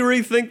we maybe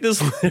rethink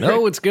this lyric?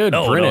 No, it's good.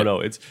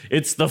 No.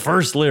 It's the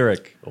first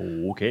lyric.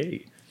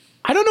 Okay.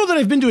 I don't know that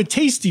I've been to a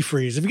Tasty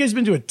Freeze. Have you guys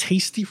been to a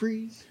Tasty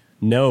Freeze?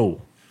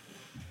 No.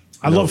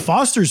 I love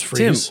Foster's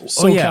Freeze.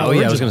 Tim, I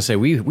was going to say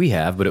we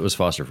have, but it was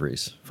Foster's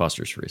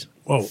Freeze.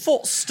 Whoa.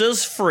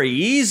 Foster's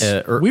Freeze.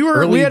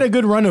 We had a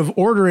good run of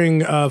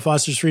ordering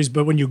Foster's Freeze,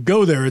 but when you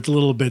go there, it's a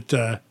little bit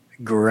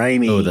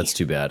grimy. Oh, that's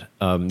too bad.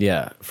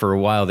 For a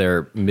while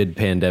there,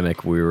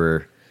 mid-pandemic,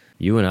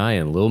 you and I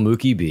and Lil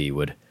Mookie B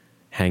would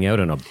hang out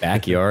in a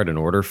backyard and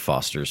order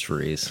Foster's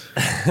Freeze.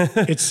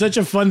 It's such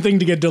a fun thing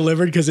to get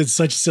delivered because it's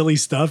such silly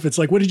stuff. It's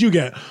like, what did you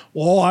get?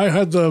 Well, I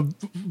had the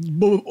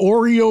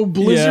Oreo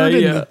Blizzard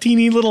and the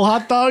teeny little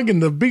hot dog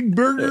and the big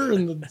burger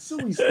and the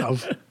silly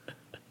stuff.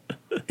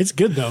 It's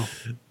good though.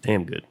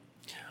 Damn good.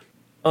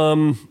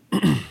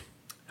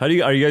 Are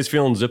you guys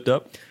feeling zipped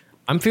up?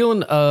 I'm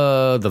feeling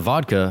the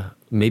vodka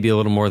maybe a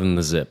little more than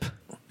the zip.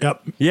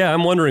 Yep. Yeah,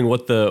 I'm wondering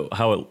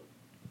how it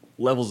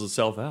levels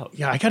itself out.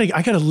 Yeah, I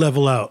gotta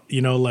level out. You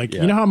know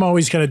how I'm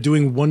always kind of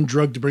doing one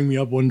drug to bring me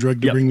up, one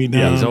drug to bring me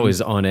down. Yeah, he's always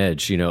on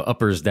edge.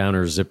 Uppers,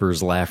 downers,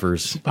 zippers,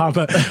 laughers.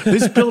 Papa,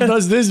 this pill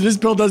does this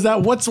pill does that.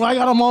 I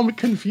got them all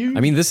confused. I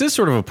mean, this is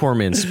sort of a poor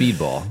man's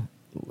speedball,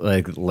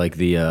 like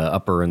the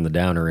upper and the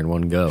downer in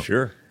one go.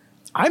 Sure.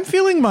 I'm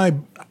feeling my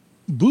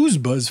booze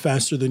buzz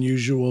faster than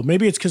usual.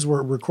 Maybe it's because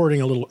we're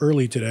recording a little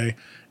early today,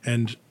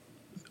 and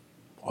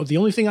the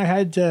only thing I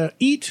had to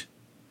eat,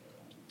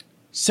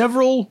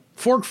 several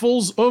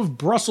forkfuls of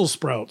Brussels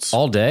sprouts.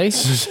 All day?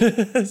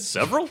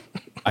 Several?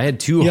 I had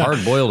 2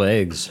 hard-boiled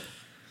eggs.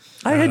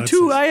 I had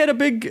 2. I had a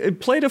big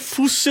plate of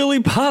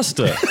fusilli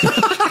pasta.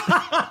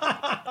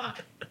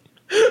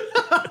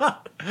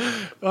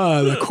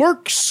 The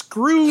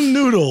corkscrew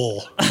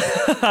noodle.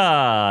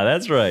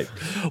 That's right.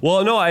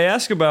 Well, no, I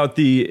ask about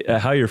the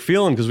how you're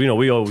feeling because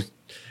we always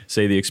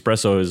say the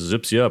espresso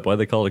zips you up. Why do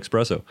they call it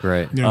espresso?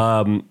 Right.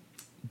 Yeah.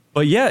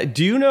 But yeah,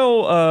 do you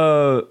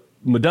know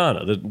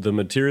Madonna, the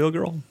Material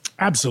Girl?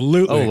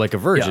 Absolutely. Oh, like a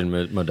virgin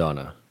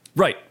Madonna.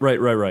 Right. Ray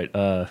of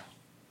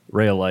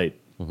Light.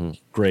 Mm-hmm.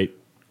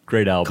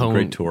 Great album,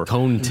 great tour.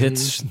 Cone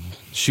tits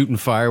shooting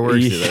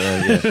fireworks.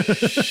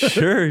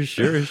 Sure.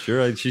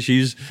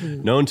 She's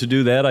known to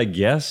do that, I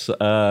guess.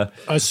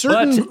 A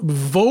certain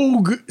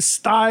Vogue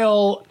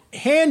style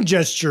hand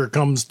gesture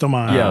comes to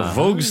mind. Yeah,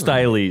 Vogue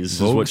stylies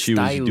is what she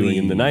was doing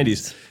in the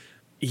 90s.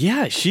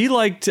 Yeah, she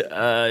liked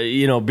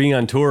being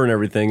on tour and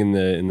everything in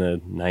the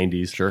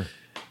 90s. Sure.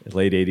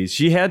 Late 80s.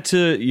 She had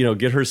to,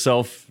 get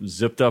herself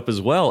zipped up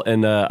as well.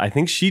 And I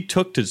think she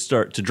took to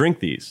start to drink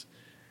these.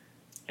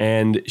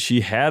 And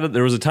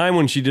there was a time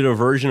when she did a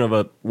version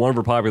of one of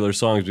her popular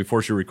songs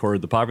before she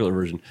recorded the popular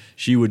version.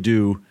 She would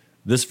do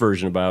this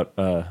version about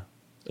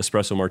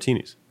espresso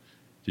martinis.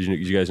 Did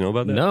you guys know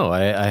about that? No,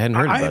 I hadn't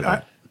heard about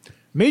that.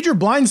 Major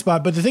blind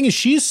spot, but the thing is,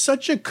 she's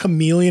such a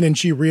chameleon and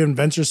she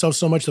reinvents herself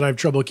so much that I have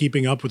trouble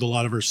keeping up with a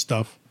lot of her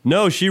stuff.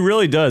 No, she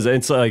really does.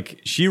 It's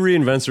like she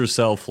reinvents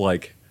herself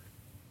like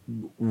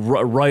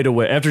right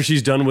away. After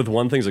she's done with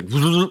one thing, it's like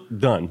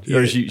done. Yeah.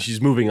 Or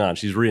she's moving on.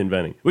 She's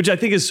reinventing, which I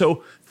think is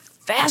so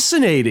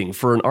fascinating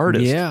for an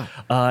artist. Yeah.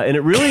 And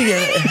it really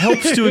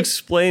helps to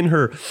explain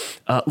her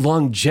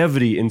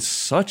longevity in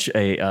such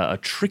a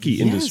tricky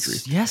industry.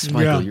 Yes,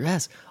 Michael.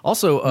 Yes.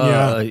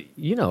 Also,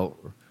 you know,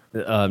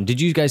 did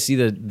you guys see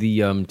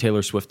the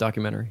Taylor Swift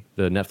documentary,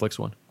 the Netflix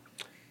one?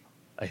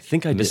 I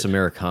think I did. Miss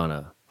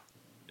Americana.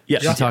 Yeah.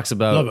 She talks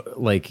about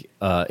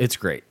it's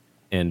great.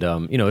 And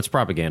you know, it's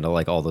propaganda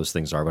like all those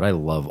things are, but I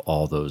love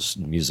all those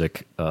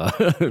music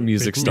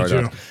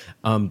startups.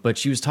 But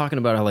she was talking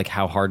about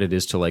how hard it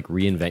is to like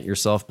reinvent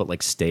yourself, but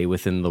like stay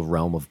within the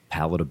realm of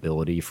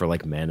palatability for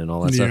like men and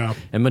all that stuff.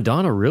 And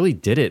Madonna really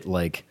did it,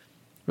 like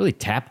really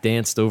tap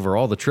danced over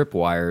all the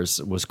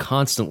tripwires, was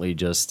constantly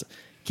just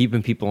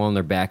keeping people on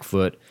their back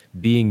foot,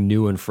 being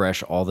new and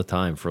fresh all the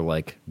time for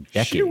like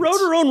decades. She wrote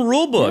her own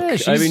rule book.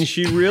 Yeah, I mean,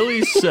 she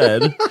really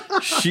said,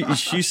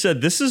 she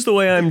said, this is the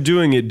way I'm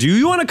doing it. Do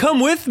you want to come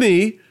with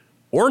me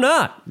or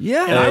not?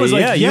 Yeah. And I was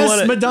like,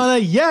 yes, Madonna,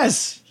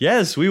 yes.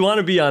 Yes, we want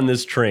to be on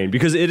this train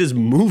because it is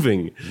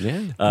moving,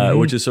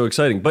 which is so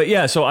exciting. But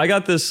yeah, so I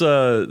got this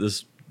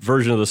this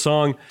version of the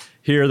song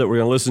here that we're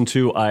going to listen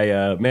to.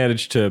 I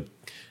managed to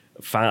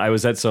I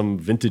was at some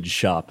vintage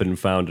shop and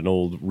found an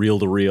old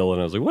reel-to-reel,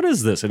 and I was like, what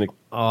is this? And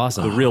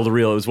awesome. The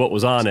reel-to-reel is what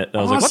was on it. And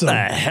I was like, what the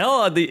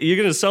hell? You're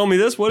going to sell me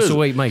this? What is it? So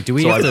wait, Mike, do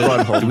we have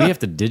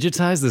to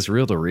digitize this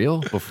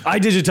reel-to-reel? I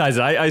digitized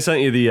it. I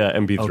sent you the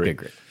MP3. Okay,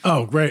 great.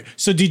 Oh, great.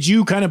 So did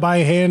you kind of by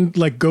hand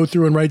like go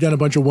through and write down a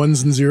bunch of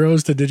ones and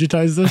zeros to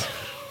digitize this?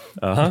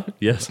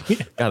 Yes.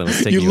 God, it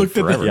was taking you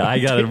forever. Yeah, I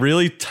got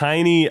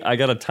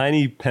a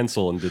tiny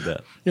pencil and did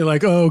that. You're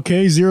like, oh,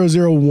 okay,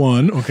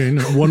 001. Okay,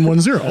 no,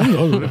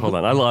 110. Hold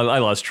on, I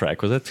lost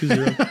track. Was that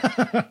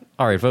 20?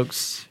 All right,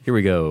 folks, here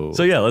we go.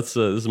 So yeah, let's.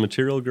 This is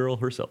Material Girl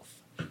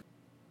herself.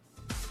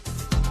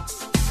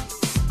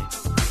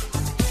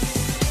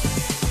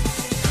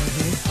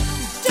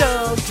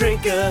 Don't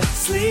drink a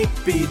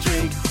sleepy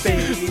drink,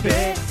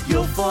 baby.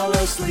 You'll fall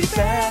asleep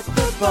at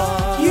the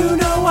bar. You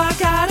know I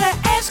gotta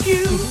ask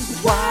you,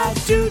 why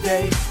do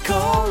they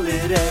call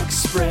it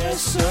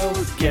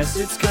espresso? Guess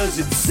it's 'cause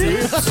it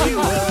sips you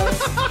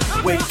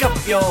up. Wake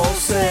up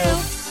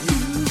yourself.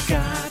 You've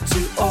got to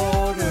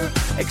order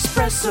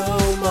Espresso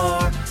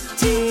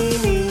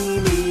Martini.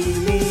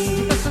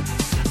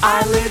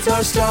 Eyelids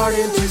are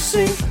starting to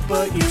sink,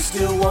 but you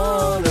still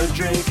wanna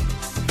drink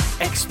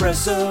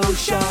espresso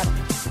shot.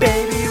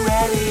 Baby,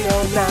 ready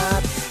or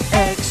not,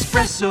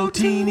 Espresso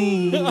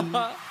Teeny.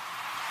 Wow.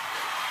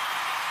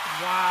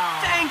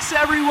 Thanks,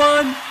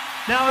 everyone.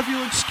 Now, if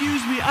you'll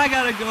excuse me, I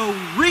gotta go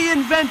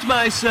reinvent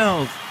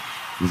myself.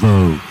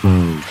 Oh,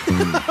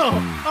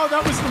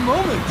 that was the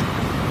moment.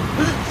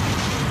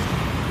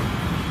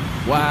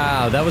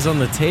 Wow, that was on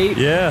the tape?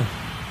 Yeah,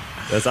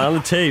 that's on the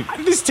tape.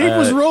 This tape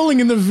was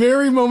rolling in the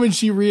very moment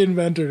she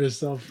reinvented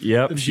herself.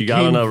 Yep, she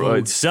got on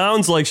it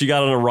sounds like she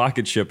got on a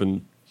rocket ship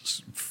and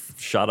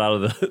shot out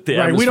of the right,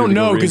 atmosphere. we don't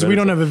know because we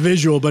don't have a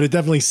visual, but it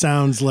definitely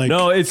sounds like...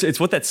 No, it's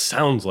what that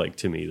sounds like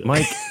to me. Though.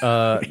 Mike,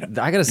 I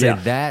gotta say,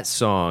 that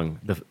song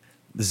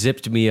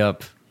zipped me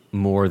up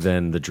more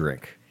than the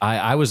drink.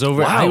 I was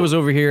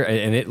over here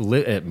and it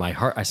lit my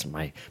heart.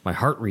 My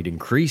heart rate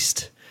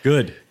increased.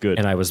 Good.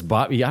 And I was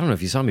I don't know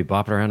if you saw me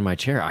bopping around in my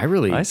chair.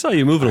 I saw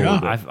you moving a little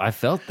bit. I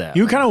felt that.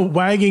 You kind of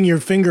wagging your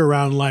finger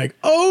around like,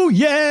 oh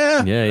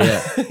yeah.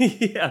 Yeah.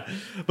 Yeah.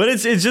 But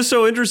it's just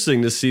so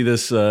interesting to see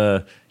this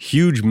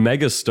huge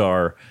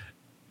megastar.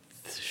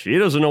 She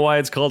doesn't know why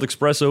it's called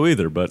espresso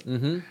either, but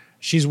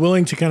she's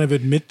willing to kind of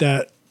admit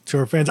that to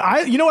her fans.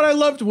 You know what I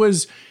loved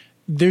was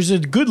there's a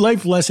good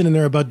life lesson in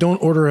there about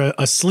don't order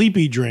a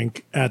sleepy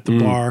drink at the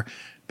bar.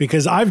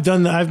 Because I've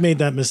made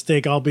that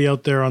mistake. I'll be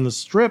out there on the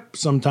strip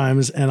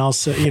sometimes and I'll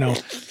say,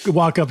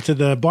 walk up to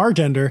the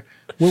bartender,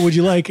 what would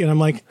you like? And I'm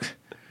like,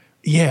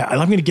 yeah,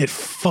 I'm going to get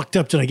fucked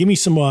up tonight. Give me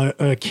some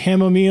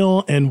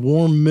chamomile and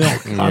warm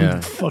milk.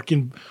 I'm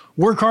fucking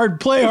work hard,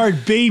 play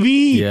hard,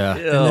 baby.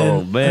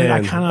 Yeah.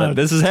 Man.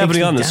 This is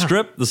happening on the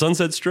strip, the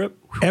Sunset Strip?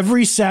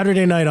 Every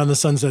Saturday night on the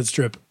Sunset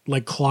Strip,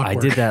 like clockwork. I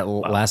did that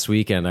last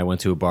weekend. I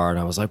went to a bar and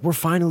I was like, we're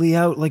finally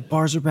out. Like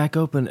bars are back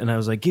open. And I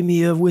was like, give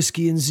me a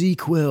whiskey and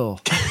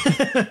Z-Quil.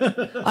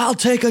 I'll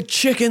take a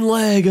chicken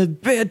leg, a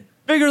bit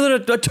bigger than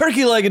a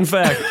turkey leg, in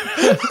fact.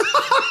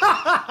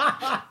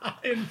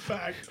 In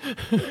fact.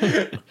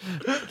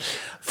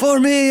 For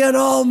me and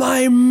all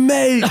my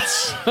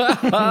mates.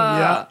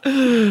 Yeah.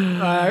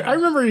 I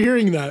remember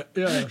hearing that.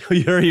 Yeah.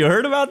 You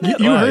heard about that?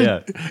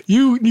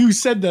 You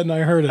said that and I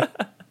heard it.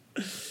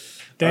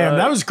 Damn,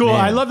 that was cool.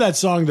 Man. I love that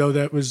song though.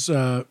 That was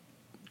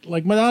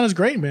like Madonna's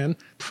great, man.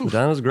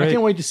 Madonna's great. I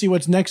can't wait to see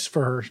what's next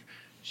for her.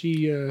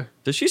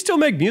 Does she still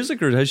make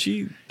music, or has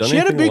she done She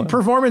had a anything in big while?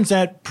 performance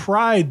at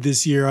Pride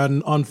this year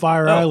on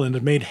Fire Island.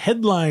 It made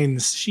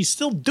headlines. She's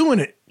still doing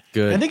it.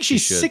 Good. I think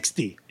she's She should.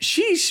 60.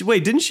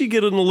 Wait, didn't she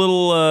get in a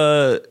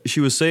little, she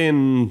was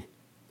saying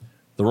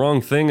the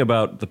wrong thing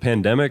about the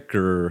pandemic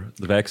or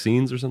the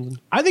vaccines or something?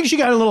 I think she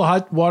got a little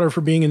hot water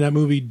for being in that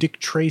movie Dick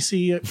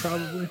Tracy,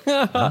 probably.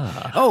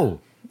 Oh,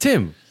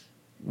 Tim,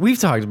 we've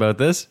talked about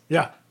this.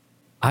 Yeah.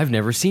 I've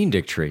never seen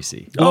Dick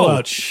Tracy.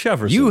 Well,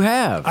 Jefferson. You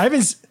have. I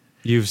haven't.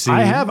 You've seen.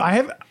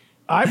 I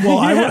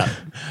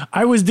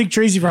was Dick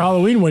Tracy for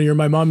Halloween one year.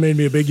 My mom made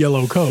me a big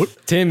yellow coat.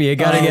 Tim, you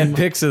gotta get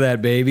pics of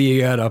that baby.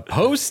 You gotta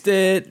post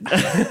it.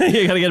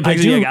 You gotta get a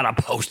picture. You gotta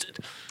post it.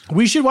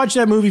 We should watch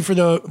that movie for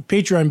the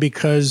Patreon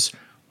because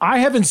I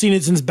haven't seen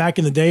it since back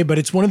in the day, but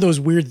it's one of those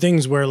weird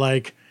things where,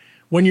 like,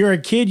 when you're a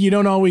kid, you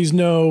don't always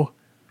know.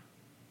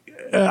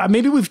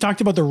 Maybe we've talked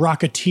about The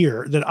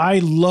Rocketeer, that I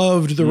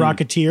loved The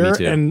Rocketeer, me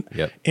too. and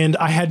Yep. and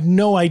I had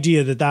no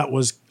idea that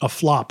was a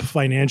flop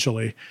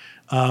financially.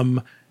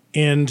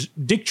 And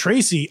Dick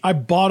Tracy, I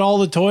bought all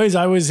the toys.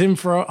 I was him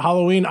for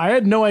Halloween. I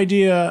had no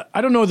idea.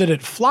 I don't know that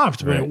it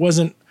flopped, but Right. it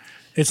wasn't.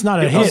 It's not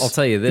a hit. I'll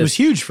tell you this. It was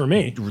huge for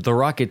me. The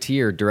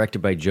Rocketeer, directed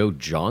by Joe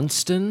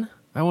Johnston,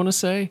 I want to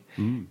say,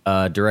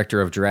 director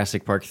of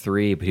Jurassic Park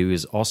 3, but he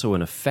was also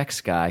an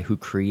effects guy who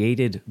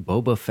created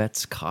Boba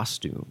Fett's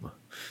costume.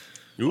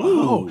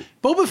 Oh,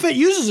 Boba Fett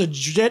uses a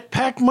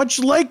jetpack much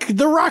like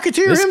the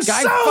Rocketeer This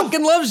himself. guy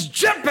fucking loves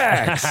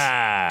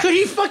jetpacks. Could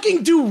he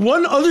fucking do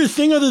one other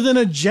thing other than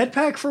a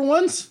jetpack for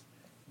once?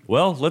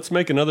 Well, let's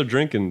make another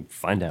drink and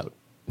find out.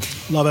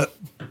 Love it.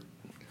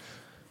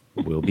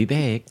 We'll be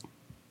back.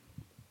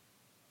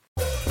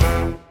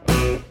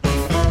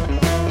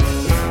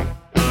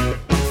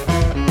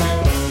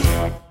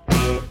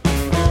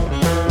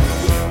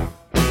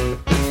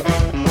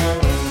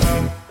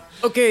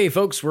 Okay,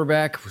 folks, we're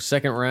back.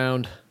 Second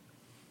round.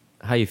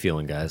 How you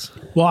feeling, guys?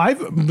 Well,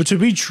 but to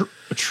be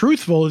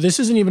truthful, this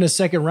isn't even a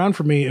second round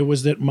for me. It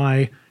was that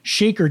my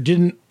shaker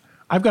didn't.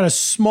 I've got a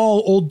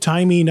small, old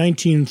timey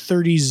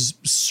 1930s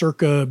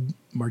circa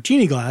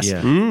martini glass,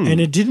 and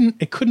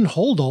it couldn't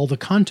hold all the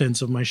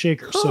contents of my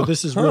shaker. So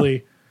this is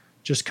really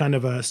just kind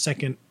of a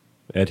second.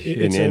 And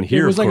it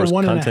here, was of like a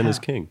course, 1.5. content is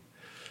king.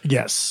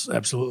 Yes,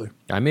 absolutely.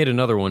 I made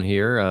another one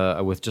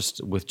here with just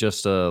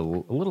a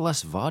little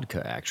less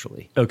vodka,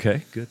 actually.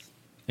 Okay, good.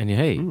 And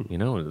hey, you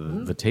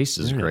know, the taste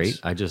is Very great. nice.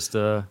 I just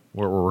we're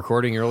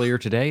recording earlier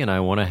today, and I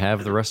want to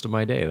have the rest of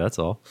my day. That's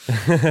all.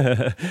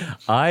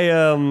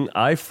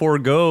 I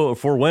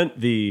forewent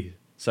the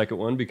second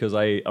one because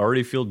I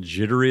already feel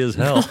jittery as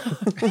hell.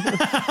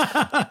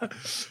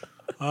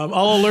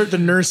 I'll alert the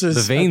nurses.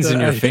 The veins at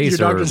in your face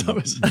doctor's are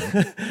office.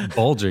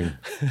 bulging.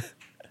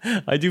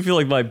 I do feel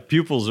like my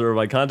pupils or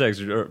my contacts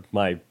or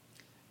my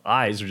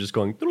eyes are just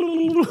going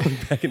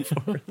back and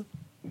forth.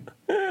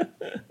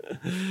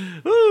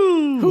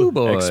 Ooh,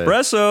 boy.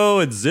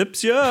 Espresso, it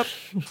zips you up.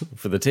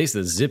 For the taste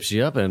that zips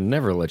you up and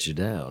never lets you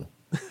down.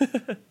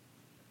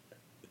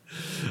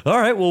 All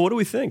right, well, what do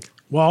we think?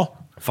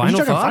 Well,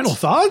 Final are you talking thoughts?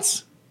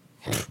 Final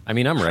thoughts? I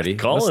mean, I'm ready.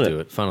 Calling Let's it. do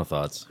it. Final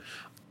thoughts.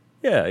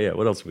 Yeah,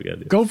 what else we got to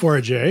do? Go for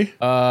it, Jay.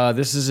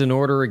 This is in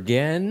order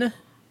again.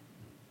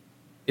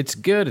 It's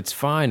good. It's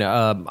fine.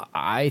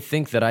 I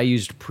think that I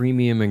used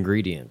premium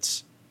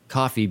ingredients.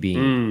 Coffee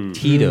bean,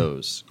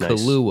 Tito's, Nice.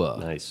 Kahlua.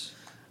 Nice.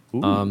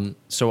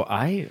 So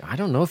I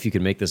don't know if you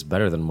could make this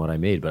better than what I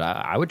made, but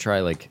I would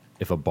try, like,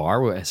 if a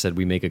bar said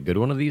we make a good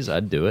one of these,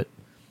 I'd do it.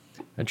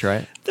 I'd try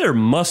it. There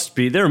must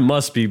be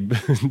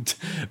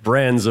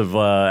brands of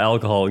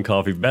alcohol and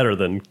coffee better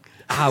than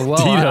Well,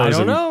 Tito's I don't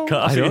and know.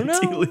 coffee I don't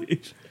and tea know.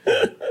 leaves.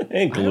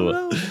 And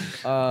Kahlua.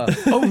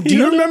 Oh, do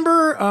you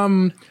remember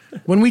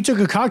when we took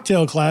a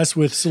cocktail class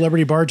with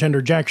celebrity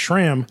bartender Jack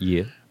Schramm?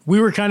 Yeah. We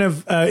were kind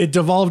of, it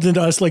devolved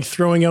into us like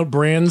throwing out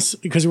brands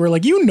because we were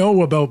like, you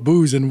know about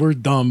booze and we're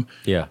dumb.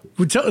 Yeah.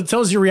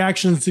 Tell us your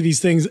reactions to these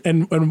things.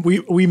 And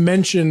we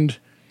mentioned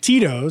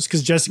Tito's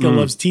because Jessica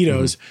loves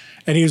Tito's.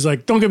 And he was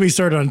like, don't get me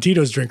started on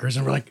Tito's drinkers.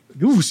 And we're like,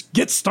 ooh,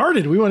 get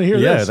started. We want to hear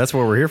this. Yeah, that's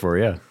what we're here for,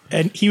 yeah.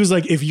 And he was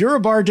like, if you're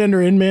a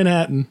bartender in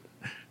Manhattan,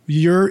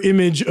 your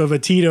image of a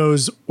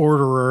Tito's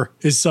orderer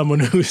is someone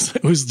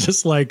who's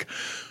just like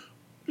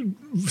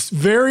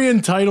very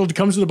entitled,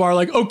 comes to the bar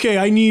like, okay,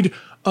 I need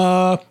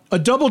a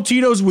double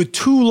Tito's with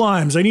 2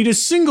 limes. I need a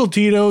single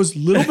Tito's,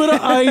 little bit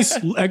of ice,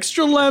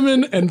 extra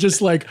lemon, and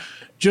just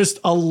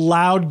a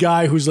loud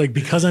guy who's like,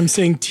 because I'm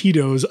saying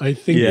Tito's, I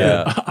think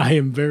that I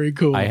am very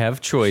cool. I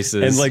have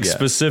choices. And like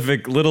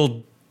specific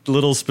little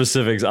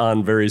specifics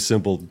on very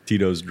simple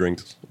Tito's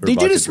drinks. They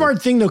did a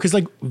smart thing though, because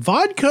like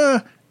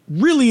vodka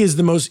really is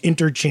the most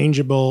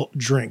interchangeable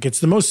drink. It's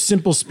the most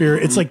simple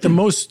spirit. It's like the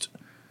most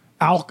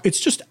it's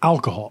just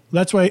alcohol.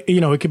 That's why,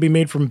 it could be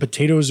made from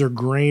potatoes or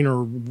grain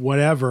or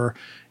whatever,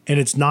 and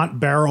it's not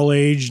barrel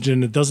aged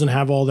and it doesn't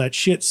have all that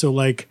shit. So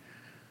like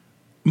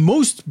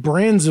most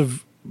brands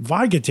of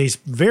vodka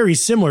taste very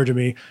similar to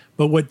me,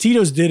 but what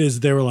Tito's did is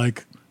they were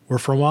like, we're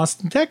from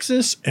Austin,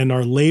 Texas, and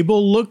our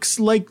label looks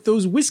like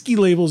those whiskey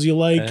labels you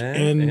like, we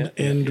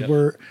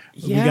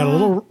got a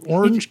little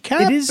orange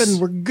cap, and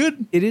we're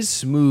good. It is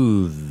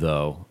smooth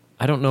though.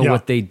 I don't know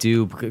what they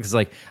do because,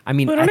 like, I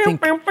mean, I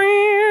think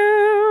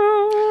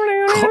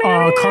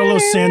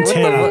Carlos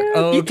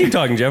Santana. You keep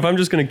talking, Jeff. I'm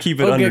just going to keep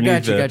it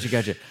underneath.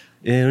 Gotcha.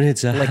 And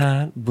it's a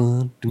hot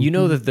one. You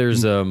know that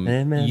there's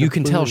you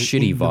can tell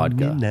shitty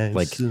vodka.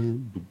 Like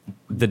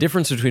the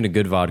difference between a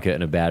good vodka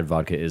and a bad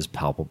vodka is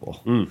palpable.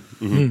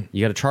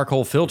 You got to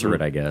charcoal filter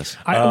it, I guess.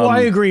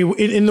 I agree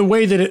in the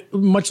way that it,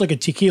 much like a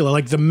tequila,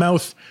 like the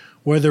mouth,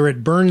 whether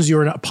it burns you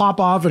or not. Pop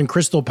Off and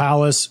Crystal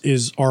Palace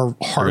are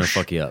harsh. Gonna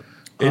fuck you up.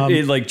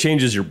 It like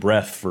changes your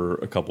breath for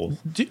a couple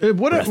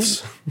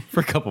breaths.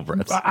 For a couple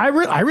breaths. I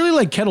really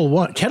like Kettle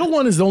One. Kettle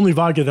One is the only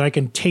vodka that I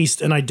can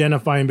taste and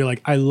identify and be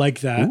like, I like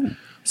that. Ooh.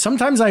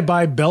 Sometimes I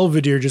buy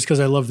Belvedere just because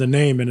I love the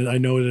name and I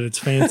know that it's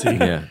fancy.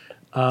 Yeah.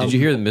 Did you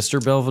hear that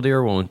Mr.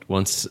 Belvedere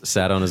once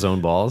sat on his own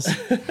balls?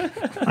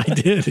 I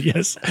did,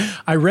 yes.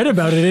 I read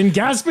about it in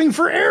Gasping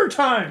for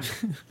Airtime.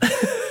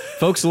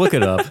 Folks, look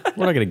it up.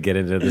 We're not going to get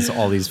into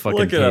all these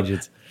fucking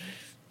tangents.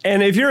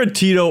 And if you're a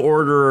Tito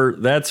orderer,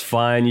 that's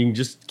fine. You can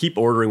just keep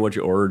ordering what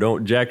you order.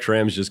 Jack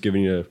Tram's just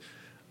giving you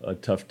a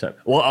tough time.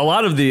 Well, a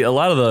lot of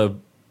the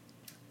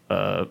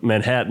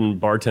Manhattan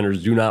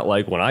bartenders do not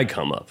like when I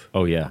come up.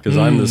 Oh yeah, because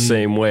I'm the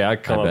same way. I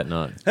bet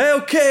not. Hey,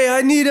 okay,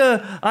 I need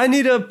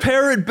a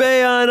Parrot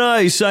Bay on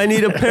ice. I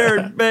need a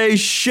Parrot Bay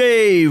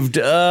shaved.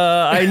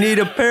 I need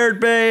a Parrot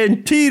Bay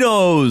and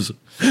Tito's.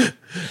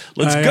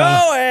 Let's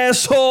go,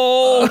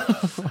 asshole.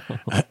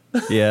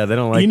 Yeah, they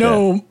don't like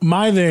that.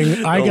 My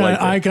thing,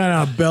 I kind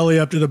of belly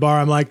up to the bar.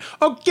 I'm like,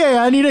 okay,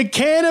 I need a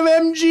can of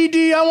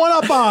MGD. I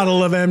want a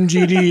bottle of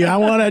MGD. I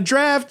want a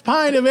draft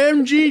pint of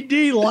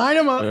MGD. Line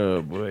them up.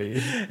 Oh,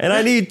 boy. And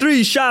I need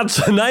 3 shots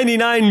of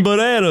 99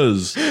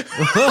 bananas.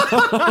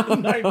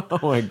 Oh,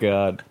 my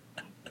God.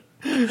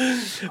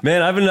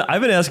 Man, I've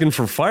been asking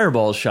for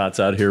Fireball shots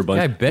out here, but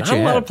I bet not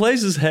a lot of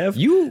places have.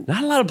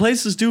 Not a lot of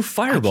places do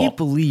Fireball. I can't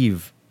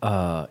believe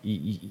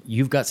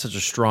you've got such a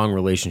strong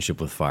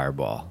relationship with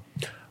Fireball.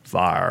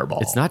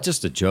 It's not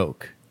just a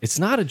joke. It's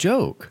not a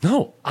joke.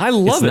 No, I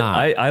love it.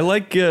 I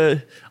like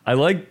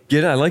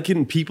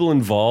getting people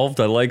involved.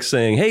 I like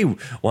saying, "Hey,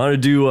 want to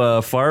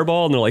do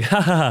Fireball?" And they're like, "Ha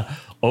ha ha,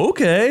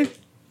 okay."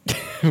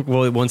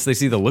 Well, once they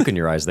see the look in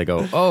your eyes, they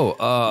go,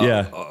 "Oh,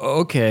 yeah,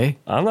 okay."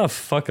 I'm not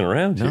fucking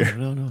around here.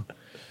 No.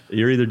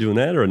 You're either doing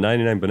that or a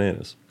 99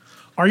 bananas.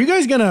 Are you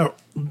guys gonna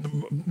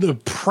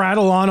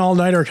prattle on all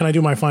night, or can I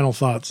do my final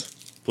thoughts?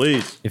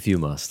 Please, if you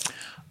must.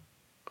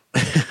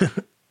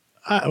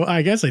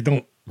 I guess I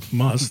don't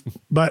must,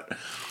 but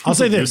I'll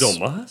say this: you don't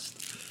must.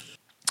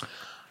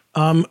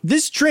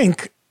 This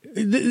drink,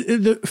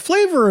 the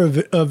flavor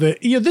of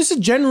it, this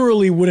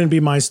generally wouldn't be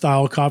my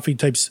style coffee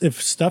types.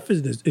 If stuff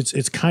is,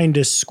 it's kind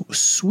of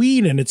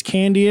sweet and it's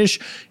candy-ish.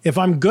 If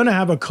I'm gonna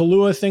have a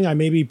Kahlua thing, I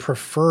maybe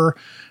prefer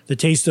the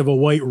taste of a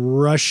White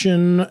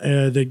Russian.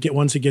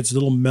 Once it gets a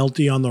little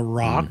melty on the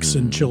rocks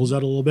and chills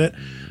out a little bit,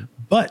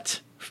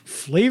 but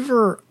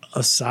flavor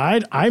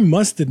aside, I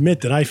must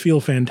admit that I feel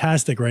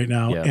fantastic right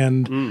now. Yeah.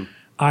 And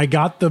I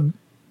got the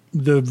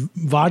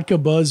vodka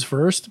buzz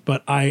first,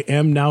 but I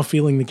am now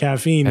feeling the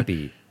caffeine.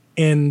 Happy.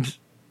 And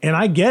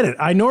I get it.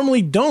 I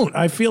normally don't.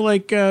 I feel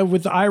like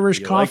with the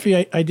Irish coffee,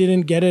 I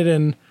didn't get it.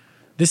 And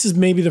this is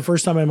maybe the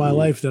first time in my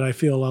life that I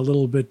feel a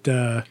little bit,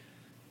 I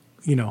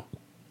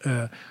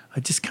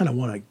just kind of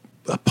want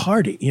a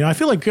party. I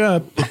feel like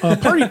a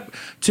party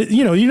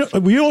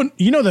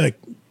the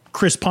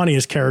Chris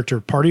Pontius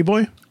character, Party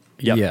Boy?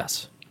 Yep.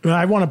 Yes.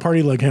 I want to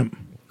party like him.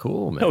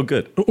 Cool, man. Oh,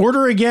 good.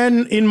 Order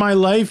again in my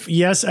life.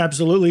 Yes,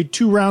 absolutely.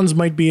 2 rounds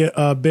might be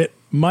a bit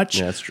much.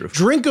 Yeah, that's true.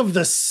 Drink of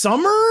the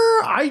summer?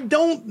 I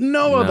don't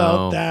know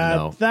about that.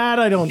 No. That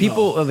I don't know.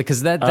 People,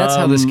 because that's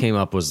how this came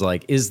up, was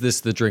like, is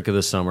this the drink of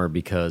the summer?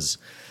 Because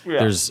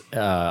there's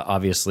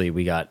obviously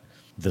we got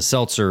the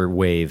seltzer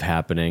wave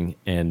happening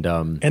and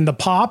the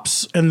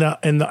pops and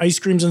the ice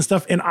creams and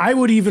stuff. And I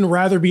would even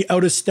rather be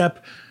out of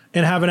step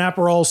and have an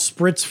Aperol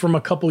Spritz from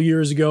a couple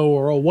years ago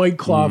or a White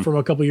Claw from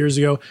a couple years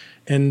ago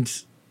and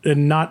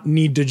not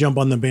need to jump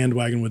on the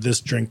bandwagon with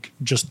this drink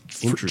just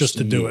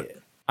to do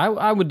it.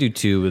 I would do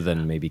 2 and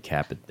then maybe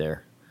cap it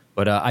there.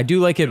 But I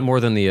do like it more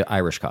than the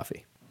Irish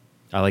coffee.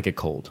 I like it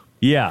cold.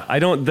 Yeah, I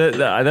don't.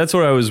 That's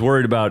what I was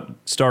worried about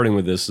starting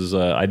with this. Is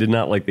I did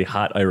not like the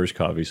hot Irish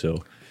coffee,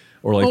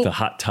 or the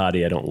hot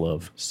toddy. I don't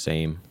love.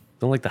 Same.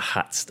 Don't like the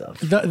hot stuff.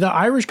 The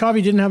Irish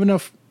coffee didn't have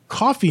enough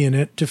coffee in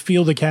it to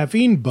feel the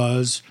caffeine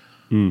buzz.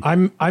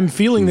 I'm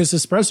feeling this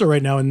espresso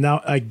right now, and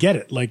now I get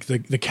it. Like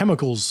the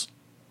chemicals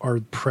are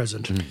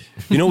present.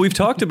 We've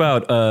talked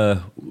about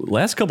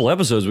last couple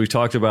episodes. We've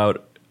talked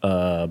about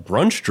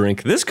brunch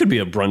drink. This could be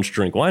a brunch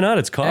drink. Why not?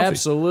 It's coffee.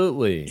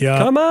 Absolutely. Yeah.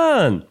 Come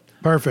on.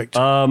 Perfect.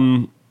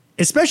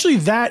 Especially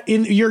that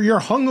you're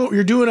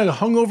doing a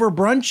hungover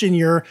brunch and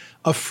you're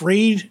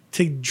afraid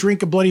to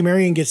drink a Bloody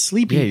Mary and get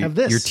sleepy. Yeah, have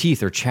this. Your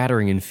teeth are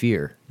chattering in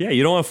fear. Yeah,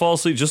 you don't want to fall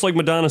asleep. Just like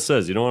Madonna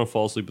says, you don't want to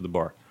fall asleep at the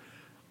bar.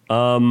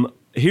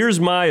 Here's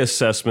my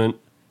assessment.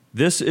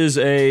 This is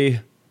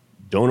a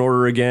don't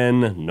order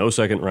again, no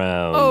second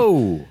round.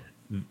 Oh.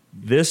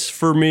 This,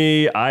 for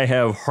me, I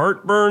have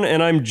heartburn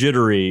and I'm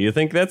jittery. You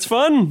think that's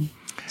fun?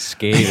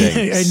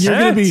 Scathing. And you're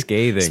going to be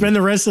scathing. spend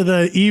the rest of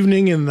the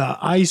evening in the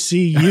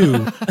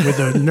ICU with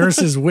the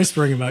nurses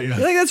whispering about you. I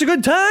think that's a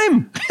good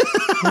time.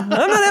 I'm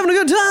not having a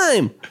good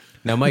time.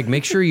 Now, Mike,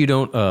 make sure you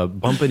don't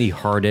bump any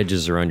hard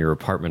edges around your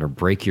apartment or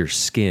break your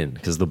skin,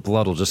 because the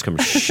blood will just come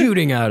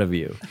shooting out of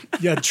you.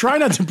 Yeah, try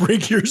not to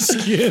break your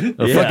skin.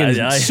 A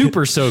fucking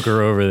super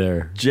soaker over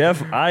there.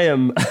 Jeff, I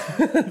am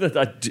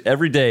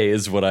every day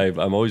is what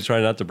I'm always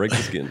trying not to break the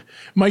skin.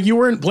 Mike, you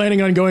weren't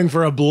planning on going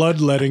for a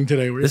bloodletting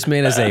today, were you? This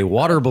man is a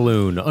water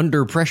balloon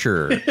under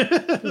pressure.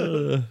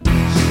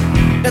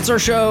 That's our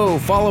show.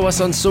 Follow us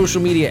on social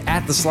media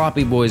at The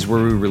Sloppy Boys,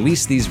 where we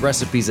release these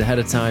recipes ahead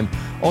of time.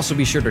 Also,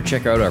 be sure to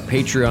check out our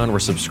Patreon, where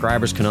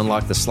subscribers can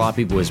unlock the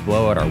Sloppy Boys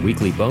Blowout, our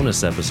weekly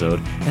bonus episode.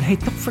 And hey,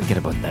 don't forget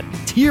about that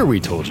tier we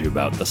told you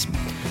about.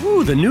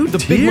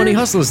 The Big Money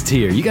Hustlers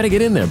tier. You got to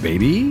get in there,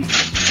 baby.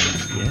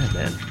 Yeah,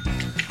 man.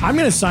 I'm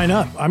going to sign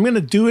up. I'm going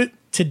to do it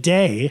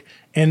today,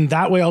 and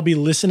that way I'll be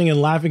listening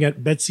and laughing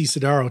at Betsy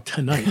Sidaro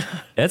tonight.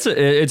 It's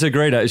a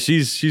great.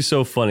 She's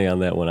so funny on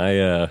that one.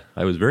 I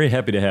was very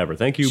happy to have her.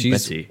 Thank you, She's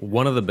Betsy.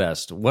 one of the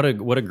best. What a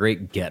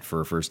great get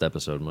for a first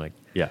episode, Mike.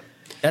 Yeah.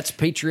 That's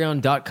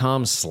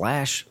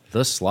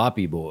patreon.com/The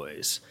Sloppy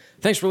Boys.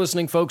 Thanks for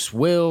listening, folks.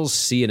 We'll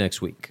see you next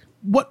week.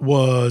 What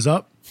was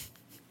up?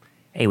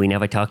 Hey, we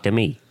never talked to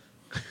me.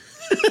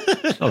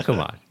 Oh, come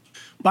on.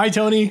 Bye,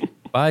 Tony.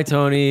 Bye,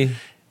 Tony.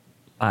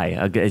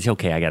 Bye. It's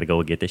okay. I got to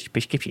go get this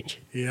prescriptions.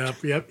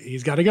 Yep.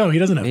 He's got to go. He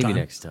doesn't have Maybe time.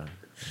 next time.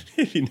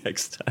 Maybe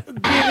next time.